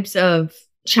types of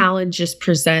challenges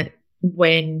present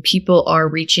when people are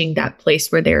reaching that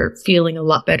place where they're feeling a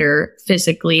lot better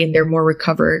physically and they're more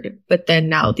recovered, but then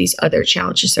now these other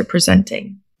challenges are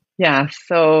presenting? Yeah.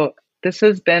 So this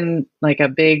has been like a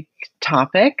big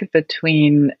topic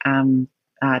between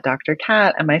Dr.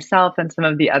 Kat and myself and some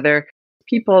of the other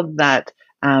people that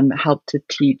help to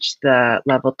teach the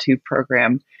level 2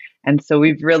 program. And so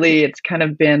it's kind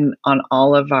of been on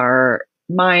all of our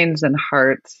minds and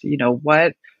hearts,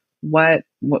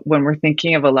 when we're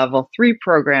thinking of a level 3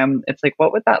 program, it's like,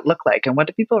 what would that look like? And what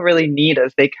do people really need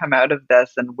as they come out of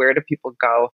this? And where do people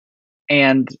go?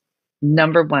 And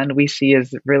number one we see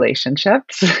is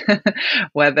relationships,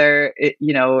 whether it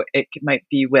might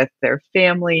be with their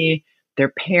family,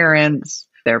 their parents,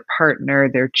 their partner,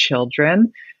 their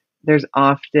children. There's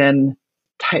often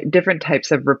different types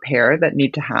of repair that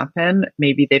need to happen.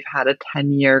 Maybe they've had a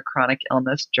 10-year chronic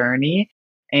illness journey,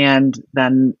 and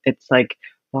then it's like,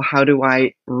 well, how do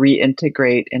I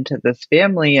reintegrate into this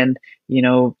family and,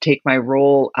 take my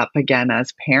role up again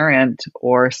as parent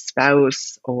or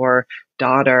spouse or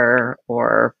daughter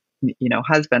or,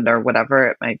 husband or whatever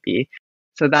it might be.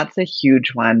 So that's a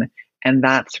huge one. And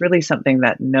that's really something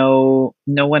that no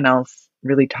one else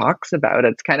really talks about.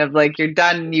 It's kind of like you're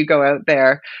done, you go out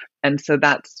there. And so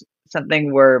that's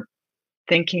something we're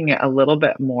thinking a little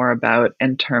bit more about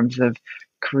in terms of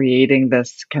creating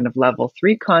this kind of level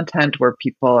 3 content where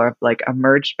people are like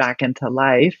emerged back into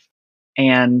life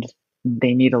and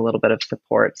they need a little bit of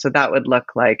support. So that would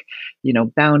look like,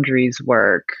 boundaries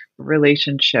work,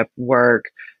 relationship work,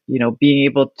 being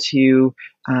able to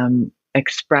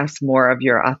express more of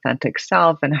your authentic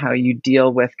self and how you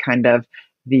deal with kind of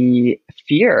the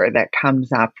fear that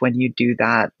comes up when you do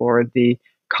that, or the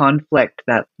conflict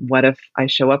that what if I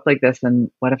show up like this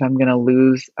and what if I'm going to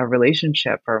lose a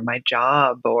relationship or my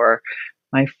job or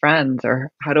my friends,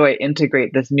 or how do I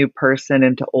integrate this new person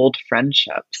into old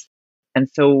friendships? And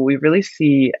so we really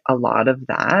see a lot of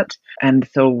that. And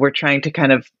so we're trying to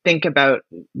kind of think about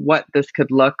what this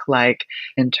could look like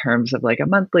in terms of like a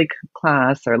monthly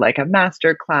class or like a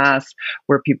master class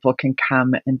where people can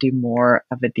come and do more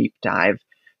of a deep dive.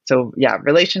 So yeah,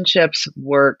 relationships,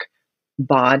 work,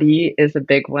 body is a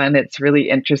big one. It's really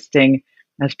interesting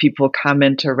as people come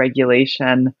into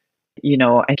regulation.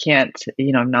 I can't,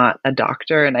 I'm not a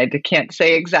doctor and I can't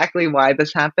say exactly why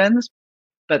this happens,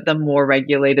 but the more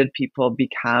regulated people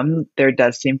become, there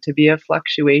does seem to be a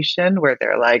fluctuation where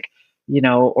they're like,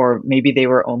 or maybe they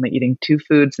were only eating 2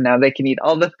 foods, now they can eat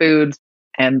all the foods.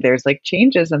 And there's like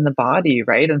changes in the body,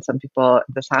 right? And some people,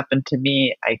 this happened to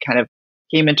me. I kind of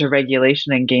came into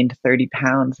regulation and gained 30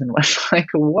 pounds and was like,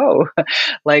 whoa,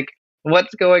 like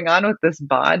what's going on with this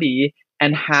body?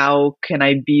 And how can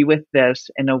I be with this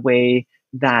in a way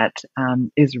that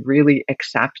is really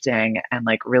accepting and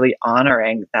like really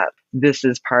honoring that this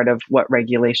is part of what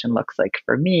regulation looks like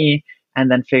for me,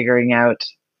 and then figuring out,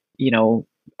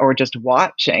 or just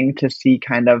watching to see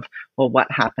kind of, well, what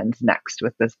happens next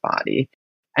with this body.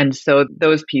 And so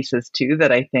those pieces too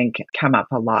that I think come up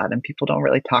a lot and people don't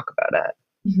really talk about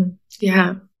it. Mm-hmm.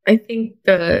 Yeah. I think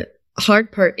the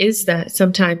hard part is that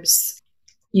sometimes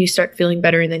you start feeling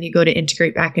better and then you go to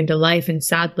integrate back into life. And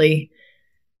sadly,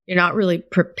 you're not really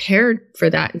prepared for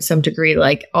that in some degree.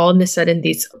 Like all of a sudden,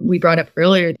 we brought up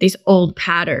earlier, these old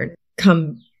patterns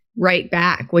come right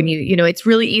back when it's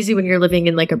really easy when you're living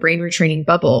in like a brain retraining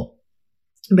bubble.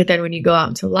 But then when you go out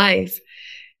into life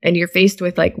and you're faced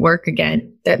with like work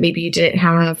again that maybe you didn't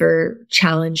have, or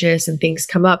challenges and things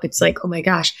come up, it's like, oh my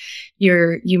gosh,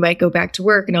 you might go back to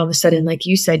work and all of a sudden, like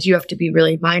you said, you have to be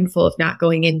really mindful of not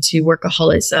going into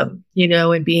workaholism,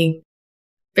 and being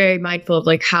very mindful of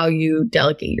like how you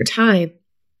delegate your time.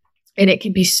 And it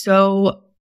can be so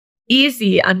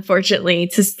easy, unfortunately,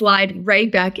 to slide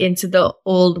right back into the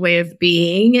old way of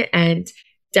being, and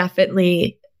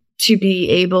definitely to be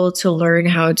able to learn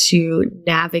how to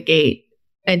navigate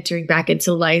entering back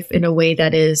into life in a way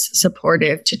that is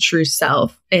supportive to true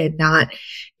self and not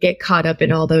get caught up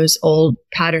in all those old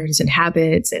patterns and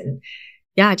habits. And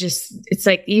yeah, just it's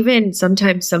like even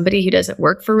sometimes somebody who doesn't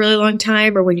work for a really long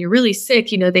time, or when you're really sick,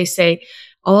 they say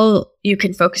all you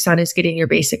can focus on is getting your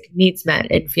basic needs met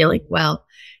and feeling well.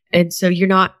 And so you're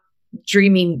not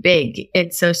dreaming big.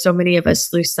 And so many of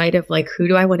us lose sight of like, who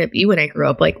do I want to be when I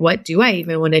grow up? Like, what do I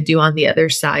even want to do on the other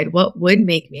side? What would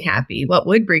make me happy? What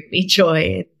would bring me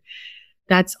joy? And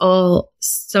that's all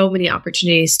so many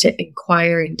opportunities to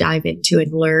inquire and dive into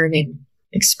and learn and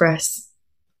express.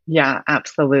 Yeah,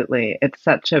 absolutely. It's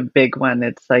such a big one.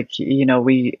 It's like,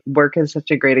 work is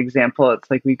such a great example. It's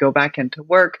like we go back into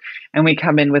work and we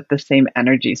come in with the same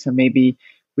energy. So maybe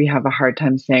we have a hard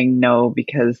time saying no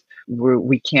because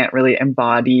we can't really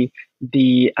embody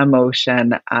the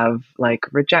emotion of like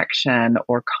rejection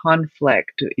or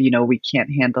conflict. We can't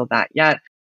handle that yet.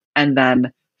 And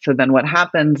then what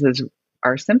happens is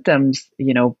our symptoms,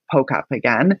 poke up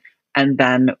again. And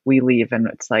then we leave and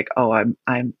it's like, oh,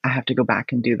 I have to go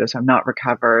back and do this. I'm not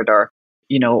recovered, or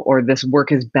this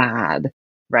work is bad.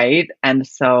 Right. And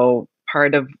so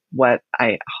part of what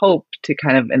I hope to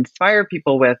kind of inspire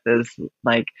people with is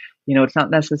like, it's not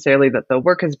necessarily that the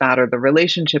work is bad or the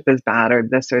relationship is bad or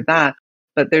this or that,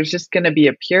 but there's just going to be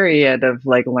a period of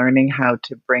like learning how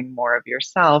to bring more of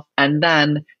yourself. And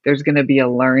then there's going to be a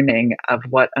learning of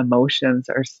what emotions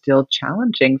are still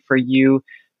challenging for you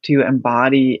to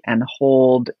embody and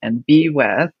hold and be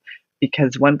with.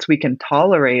 Because once we can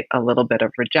tolerate a little bit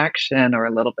of rejection or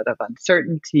a little bit of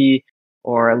uncertainty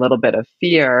or a little bit of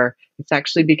fear, it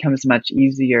actually becomes much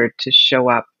easier to show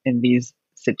up in these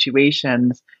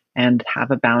situations and have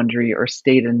a boundary or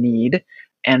state a need.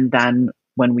 And then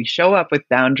when we show up with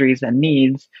boundaries and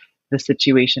needs, the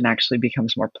situation actually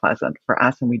becomes more pleasant for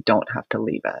us and we don't have to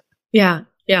leave it. Yeah.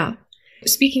 Yeah.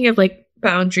 Speaking of like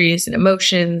boundaries and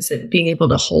emotions and being able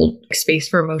to hold space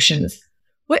for emotions,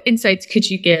 what insights could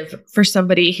you give for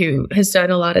somebody who has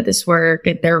done a lot of this work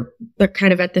and they're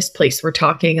kind of at this place we're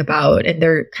talking about and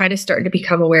they're kind of starting to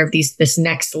become aware of this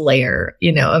next layer,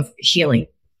 of healing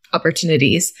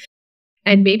opportunities.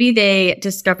 And maybe they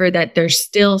discover that there's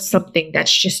still something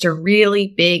that's just a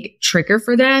really big trigger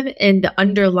for them. And the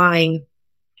underlying,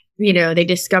 they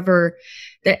discover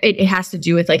that it has to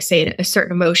do with like, say, a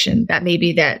certain emotion that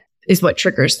maybe that is what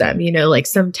triggers them, like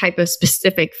some type of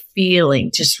specific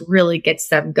feeling just really gets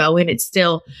them going. It's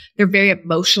still, they're very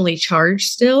emotionally charged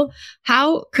still.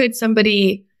 How could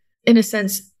somebody, in a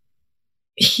sense,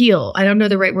 heal? I don't know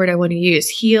the right word I want to use.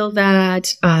 Heal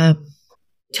that,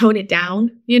 tone it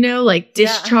down, like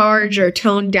discharge or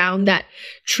tone down that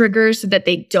trigger so that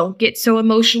they don't get so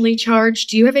emotionally charged.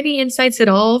 Do you have any insights at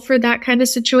all for that kind of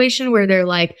situation where they're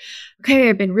like, okay,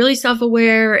 I've been really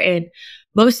self-aware and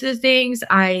most of the things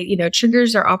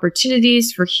triggers are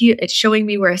opportunities for it's showing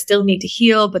me where I still need to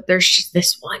heal, but there's just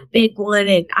this one big one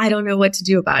and I don't know what to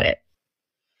do about it.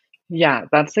 Yeah,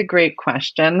 that's a great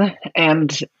question.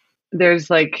 And there's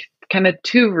like kind of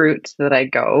two routes that I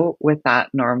go with that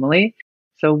normally.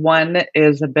 So one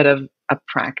is a bit of a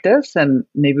practice, and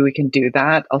maybe we can do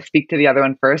that. I'll speak to the other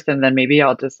one first, and then maybe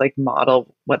I'll just like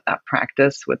model what that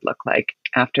practice would look like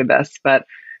after this. But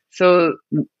so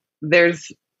there's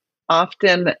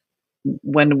often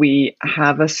when we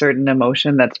have a certain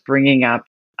emotion that's bringing up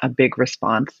a big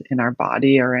response in our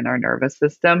body or in our nervous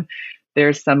system,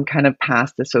 there's some kind of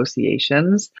past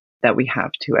associations that we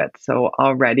have to it. So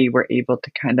already we're able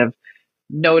to kind of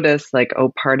notice like,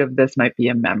 oh, part of this might be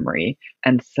a memory.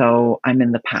 And so I'm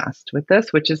in the past with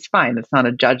this, which is fine. It's not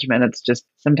a judgment. It's just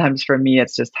sometimes for me,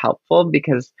 it's just helpful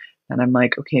because then I'm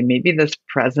like, okay, maybe this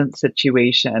present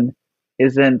situation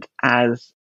isn't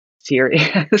as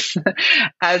serious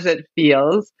as it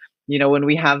feels. When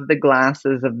we have the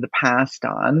glasses of the past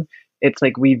on, it's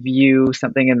like we view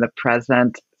something in the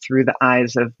present through the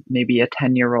eyes of maybe a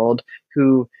 10-year-old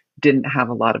who didn't have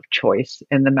a lot of choice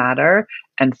in the matter.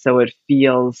 And so it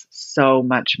feels so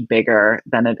much bigger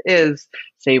than it is,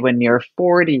 say, when you're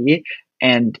 40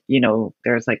 and,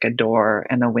 there's like a door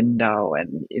and a window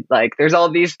and like there's all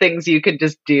these things you could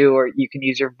just do, or you can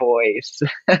use your voice,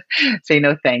 say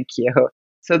no, thank you.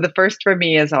 So the first for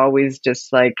me is always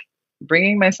just like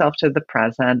bringing myself to the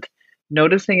present,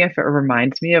 noticing if it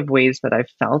reminds me of ways that I've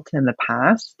felt in the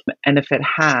past. And if it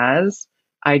has,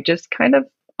 I just kind of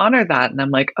honor that. And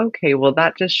I'm like, okay, well,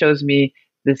 that just shows me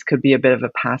this could be a bit of a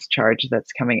past charge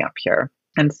that's coming up here.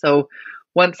 And so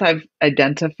once I've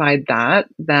identified that,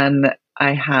 then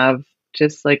I have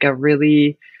just like a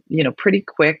really, pretty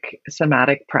quick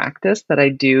somatic practice that I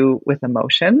do with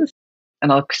emotions.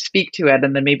 And I'll speak to it,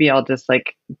 and then maybe I'll just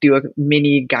like do a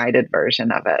mini guided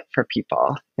version of it for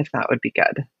people, if that would be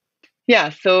good. Yeah,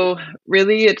 so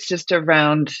really it's just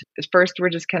around, first we're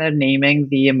just kind of naming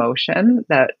the emotion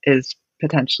that is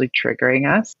potentially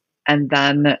triggering us. And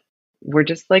then we're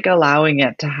just like allowing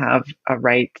it to have a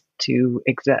right to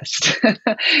exist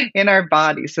in our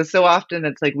body. So often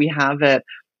it's like we have it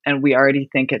and we already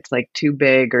think it's like too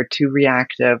big or too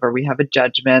reactive, or we have a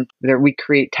judgment that we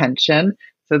create tension.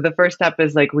 So the first step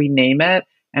is like we name it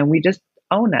and we just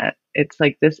own it. It's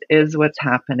like, this is what's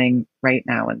happening right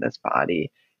now in this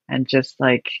body. And just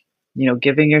like,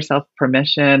 giving yourself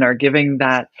permission, or giving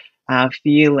that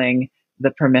feeling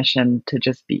the permission to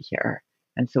just be here.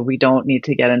 And so we don't need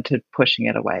to get into pushing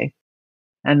it away.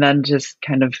 And then just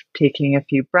kind of taking a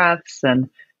few breaths and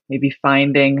maybe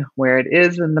finding where it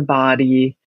is in the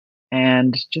body,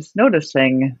 and just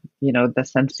noticing, the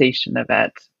sensation of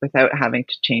it without having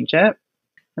to change it.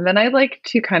 And then I like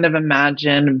to kind of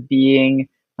imagine being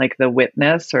like the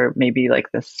witness, or maybe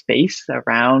like the space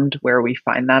around where we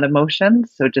find that emotion.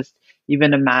 So just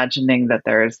even imagining that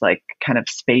there's like kind of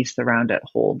space around it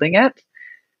holding it,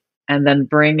 and then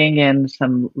bringing in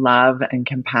some love and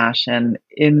compassion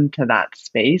into that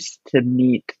space to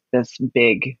meet this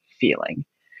big feeling.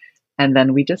 And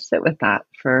then we just sit with that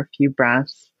for a few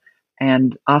breaths.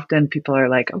 And often people are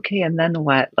like, okay, and then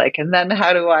what? Like, and then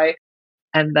how do I?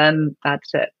 And then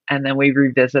that's it. And then we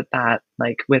revisit that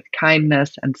like with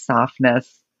kindness and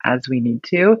softness as we need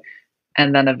to.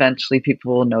 And then eventually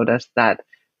people will notice that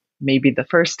maybe the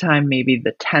first time, maybe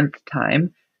the 10th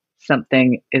time,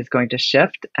 something is going to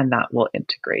shift, and that will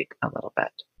integrate a little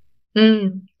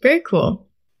bit. Very cool.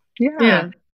 Yeah.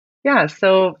 Yeah.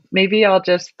 So maybe I'll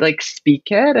just like speak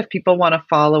it if people want to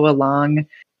follow along,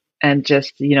 and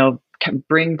just,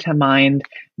 bring to mind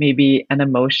maybe an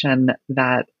emotion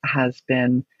that has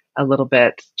been a little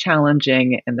bit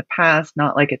challenging in the past,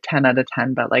 not like a 10 out of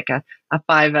 10, but like a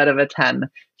 5 out of a 10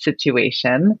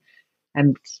 situation.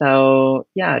 And so,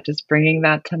 yeah, just bringing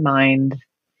that to mind.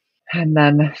 And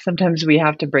then sometimes we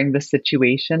have to bring the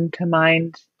situation to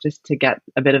mind just to get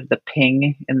a bit of the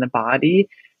ping in the body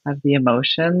of the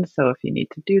emotion. So if you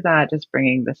need to do that, just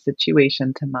bringing the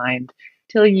situation to mind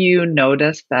till you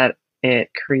notice that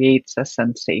it creates a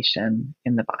sensation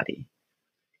in the body.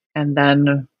 And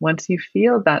then once you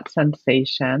feel that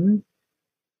sensation,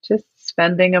 just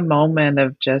spending a moment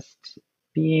of just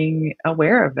being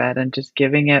aware of it and just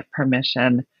giving it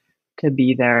permission to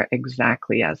be there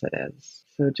exactly as it is.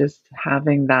 So just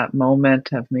having that moment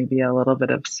of maybe a little bit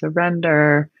of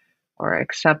surrender or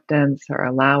acceptance or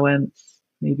allowance.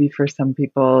 Maybe for some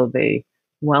people, they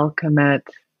welcome it.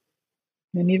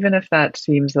 And even if that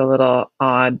seems a little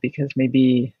odd because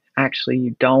maybe actually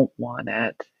you don't want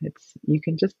it, you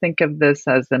can just think of this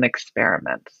as an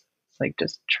experiment. It's like,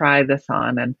 just try this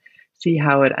on and see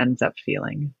how it ends up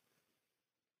feeling.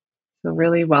 So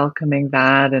really welcoming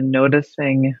that and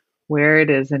noticing where it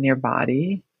is in your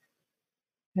body,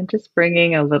 and just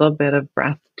bringing a little bit of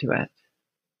breath to it.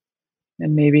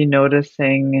 And maybe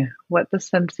noticing what the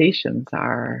sensations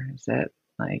are. Is it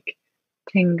like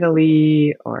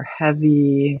tingly or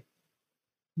heavy?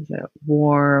 Is it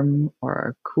warm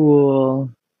or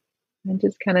cool? And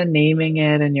just kind of naming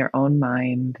it in your own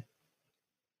mind.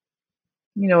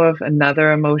 If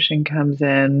another emotion comes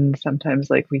in, sometimes,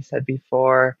 like we said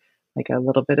before, like a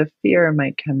little bit of fear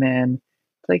might come in.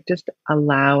 It's like just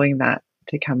allowing that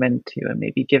to come into, and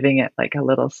maybe giving it like a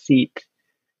little seat,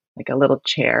 like a little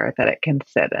chair that it can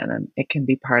sit in, and it can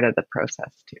be part of the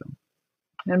process too.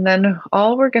 And then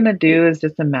all we're going to do is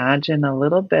just imagine a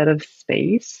little bit of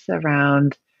space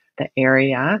around the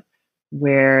area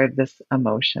where this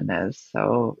emotion is.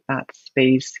 So that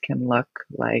space can look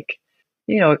like,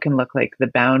 it can look like the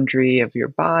boundary of your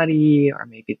body, or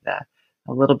maybe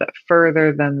a little bit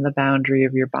further than the boundary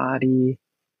of your body.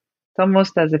 It's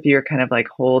almost as if you're kind of like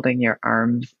holding your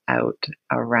arms out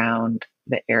around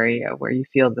the area where you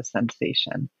feel the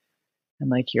sensation. And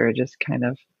like you're just kind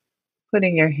of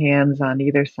putting your hands on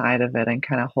either side of it and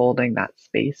kind of holding that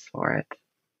space for it.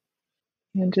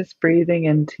 And just breathing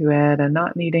into it and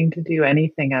not needing to do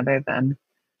anything other than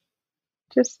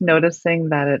just noticing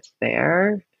that it's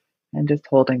there and just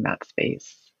holding that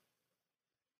space.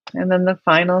 And then the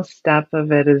final step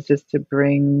of it is just to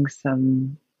bring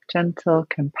some gentle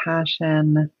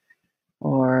compassion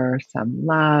or some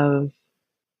love,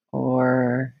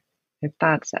 or if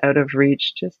that's out of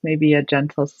reach, just maybe a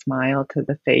gentle smile to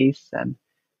the face, and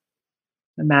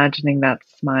imagining that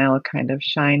smile kind of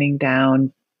shining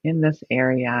down in this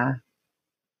area,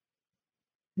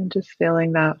 and just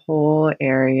filling that whole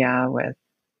area with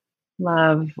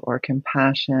love or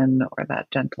compassion or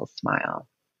that gentle smile.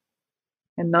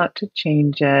 And not to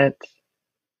change it,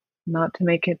 not to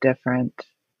make it different,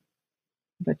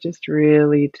 but just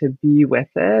really to be with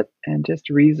it and just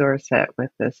resource it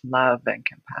with this love and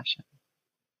compassion.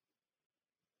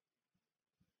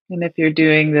 And if you're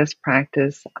doing this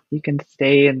practice, you can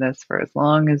stay in this for as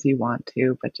long as you want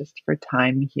to, but just for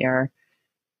time here,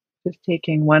 just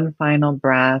taking one final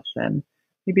breath and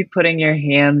maybe putting your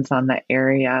hands on the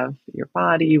area of your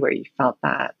body where you felt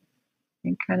that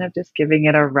and kind of just giving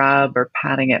it a rub or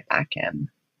patting it back in.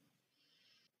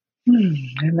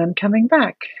 And then coming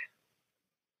back.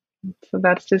 So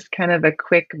that's just kind of a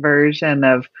quick version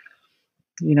of,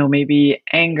 maybe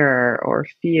anger or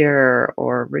fear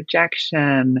or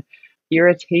rejection,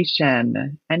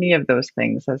 irritation, any of those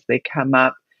things as they come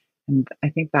up. And I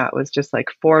think that was just like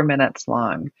 4 minutes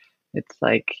long. It's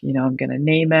like, I'm going to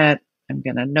name it, I'm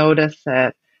going to notice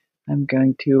it, I'm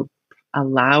going to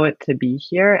allow it to be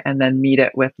here, and then meet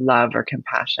it with love or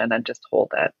compassion and just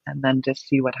hold it and then just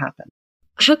see what happens.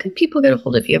 How can people get a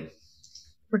hold of you?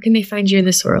 Where can they find you in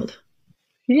this world?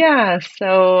 Yeah,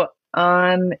 so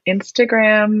on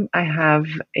Instagram, I have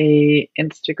a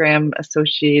Instagram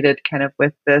associated kind of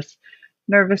with this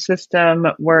nervous system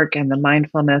work and the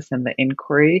mindfulness and the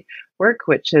inquiry work,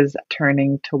 which is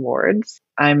turning towards.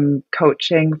 I'm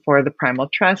coaching for the Primal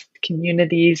Trust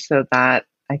community, so that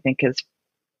I think is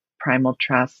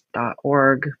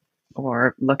primaltrust.org,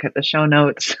 or look at the show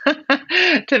notes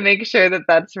to make sure that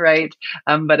that's right.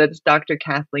 But it's Dr.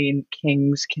 Kathleen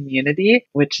King's community,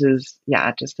 which is,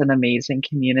 just an amazing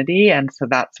community. And so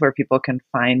that's where people can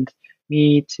find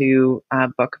me to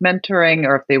book mentoring,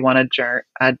 or if they want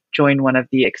to join one of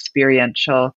the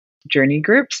experiential journey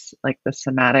groups, like the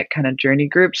somatic kind of journey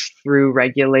groups through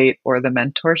Regulate or the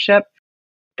mentorship,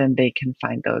 then they can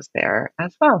find those there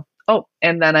as well. Oh,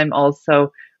 and then I'm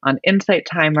also on Insight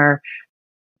Timer.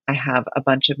 I have a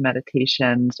bunch of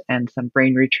meditations and some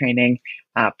brain retraining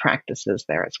practices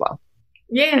there as well.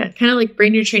 Yeah, kind of like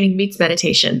brain retraining meets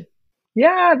meditation.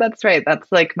 Yeah, that's right.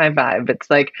 That's like my vibe. It's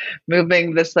like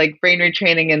moving this like brain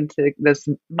retraining into this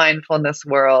mindfulness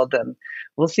world, and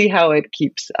we'll see how it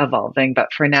keeps evolving.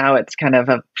 But for now, it's kind of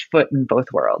a foot in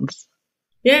both worlds.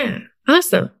 Yeah,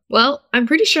 awesome. Well, I'm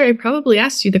pretty sure I probably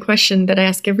asked you the question that I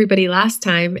asked everybody last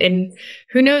time, and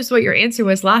who knows what your answer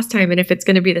was last time and if it's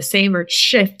going to be the same or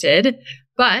shifted.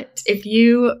 But if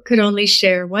you could only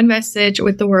share one message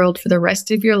with the world for the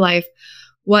rest of your life,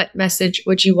 what message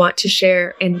would you want to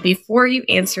share? And before you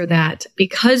answer that,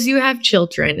 because you have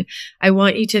children, I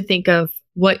want you to think of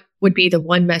what would be the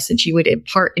one message you would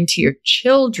impart into your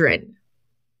children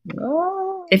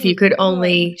if you could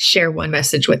only share one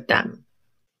message with them.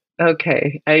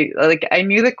 Okay. I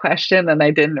knew the question and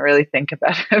I didn't really think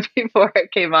about it before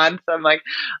it came on. So I'm like,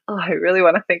 I really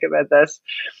want to think about this,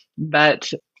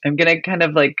 but I'm going to kind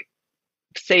of like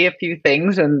say a few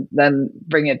things and then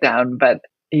bring it down. But,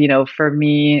 for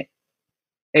me,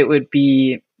 it would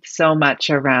be so much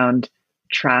around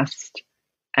trust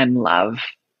and love.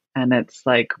 And it's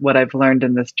like what I've learned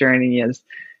in this journey is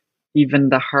even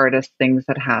the hardest things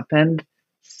that happened,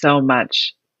 so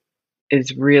much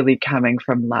is really coming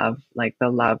from love, like the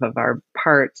love of our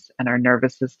parts and our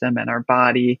nervous system and our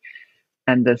body,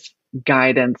 and this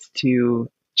guidance to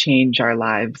change our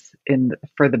lives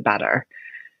for the better.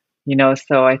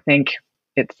 So I think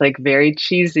it's like very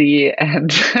cheesy, and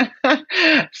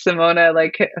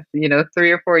Simona,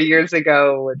 3 or 4 years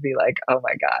ago would be like, oh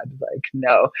my God, like,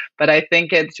 no. But I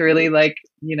think it's really like,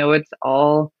 it's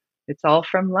all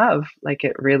from love. Like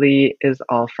it really is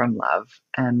all from love,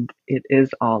 and it is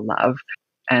all love.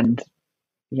 And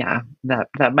yeah, that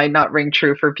might not ring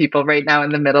true for people right now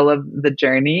in the middle of the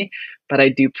journey, but I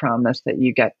do promise that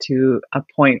you get to a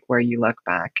point where you look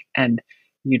back and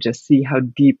you just see how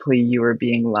deeply you were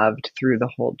being loved through the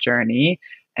whole journey,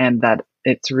 and that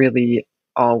it's really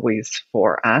always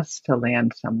for us to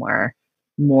land somewhere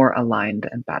more aligned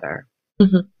and better.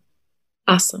 Mm-hmm.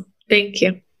 Awesome. Thank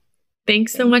you.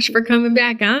 Thanks so much for coming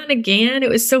back on again. It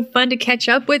was so fun to catch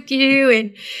up with you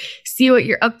and see what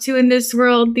you're up to in this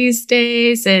world these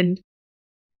days. And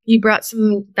you brought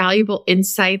some valuable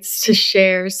insights to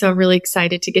share. So I'm really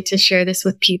excited to get to share this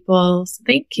with people. So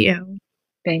thank you.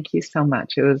 Thank you so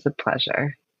much. It was a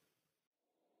pleasure.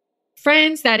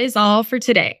 Friends, that is all for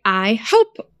today. I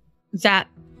hope that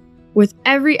with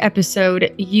every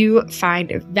episode, you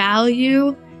find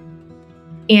value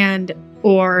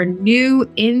or new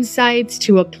insights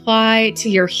to apply to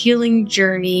your healing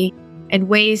journey and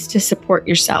ways to support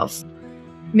yourself.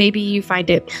 Maybe you find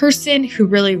a person who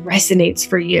really resonates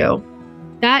for you.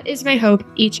 That is my hope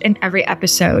each and every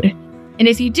episode. And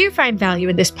if you do find value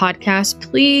in this podcast,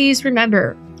 please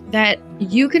remember that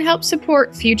you can help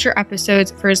support future episodes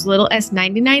for as little as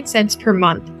 99 cents per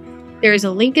month. There is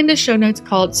a link in the show notes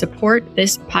called Support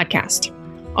This Podcast.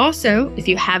 Also, if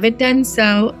you haven't done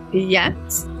so yet,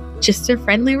 Just a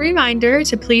friendly reminder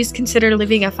to please consider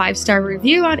leaving a 5-star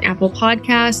review on Apple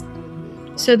Podcasts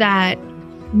so that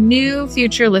new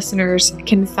future listeners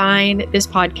can find this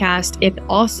podcast and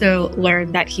also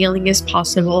learn that healing is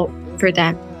possible for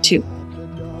them too.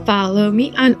 Follow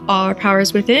me on Our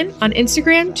Powers Within on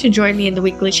Instagram to join me in the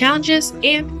weekly challenges.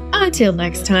 And until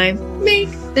next time,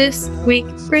 make this week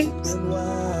great.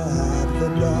 The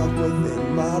dog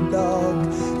within my dog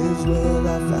is where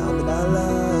I found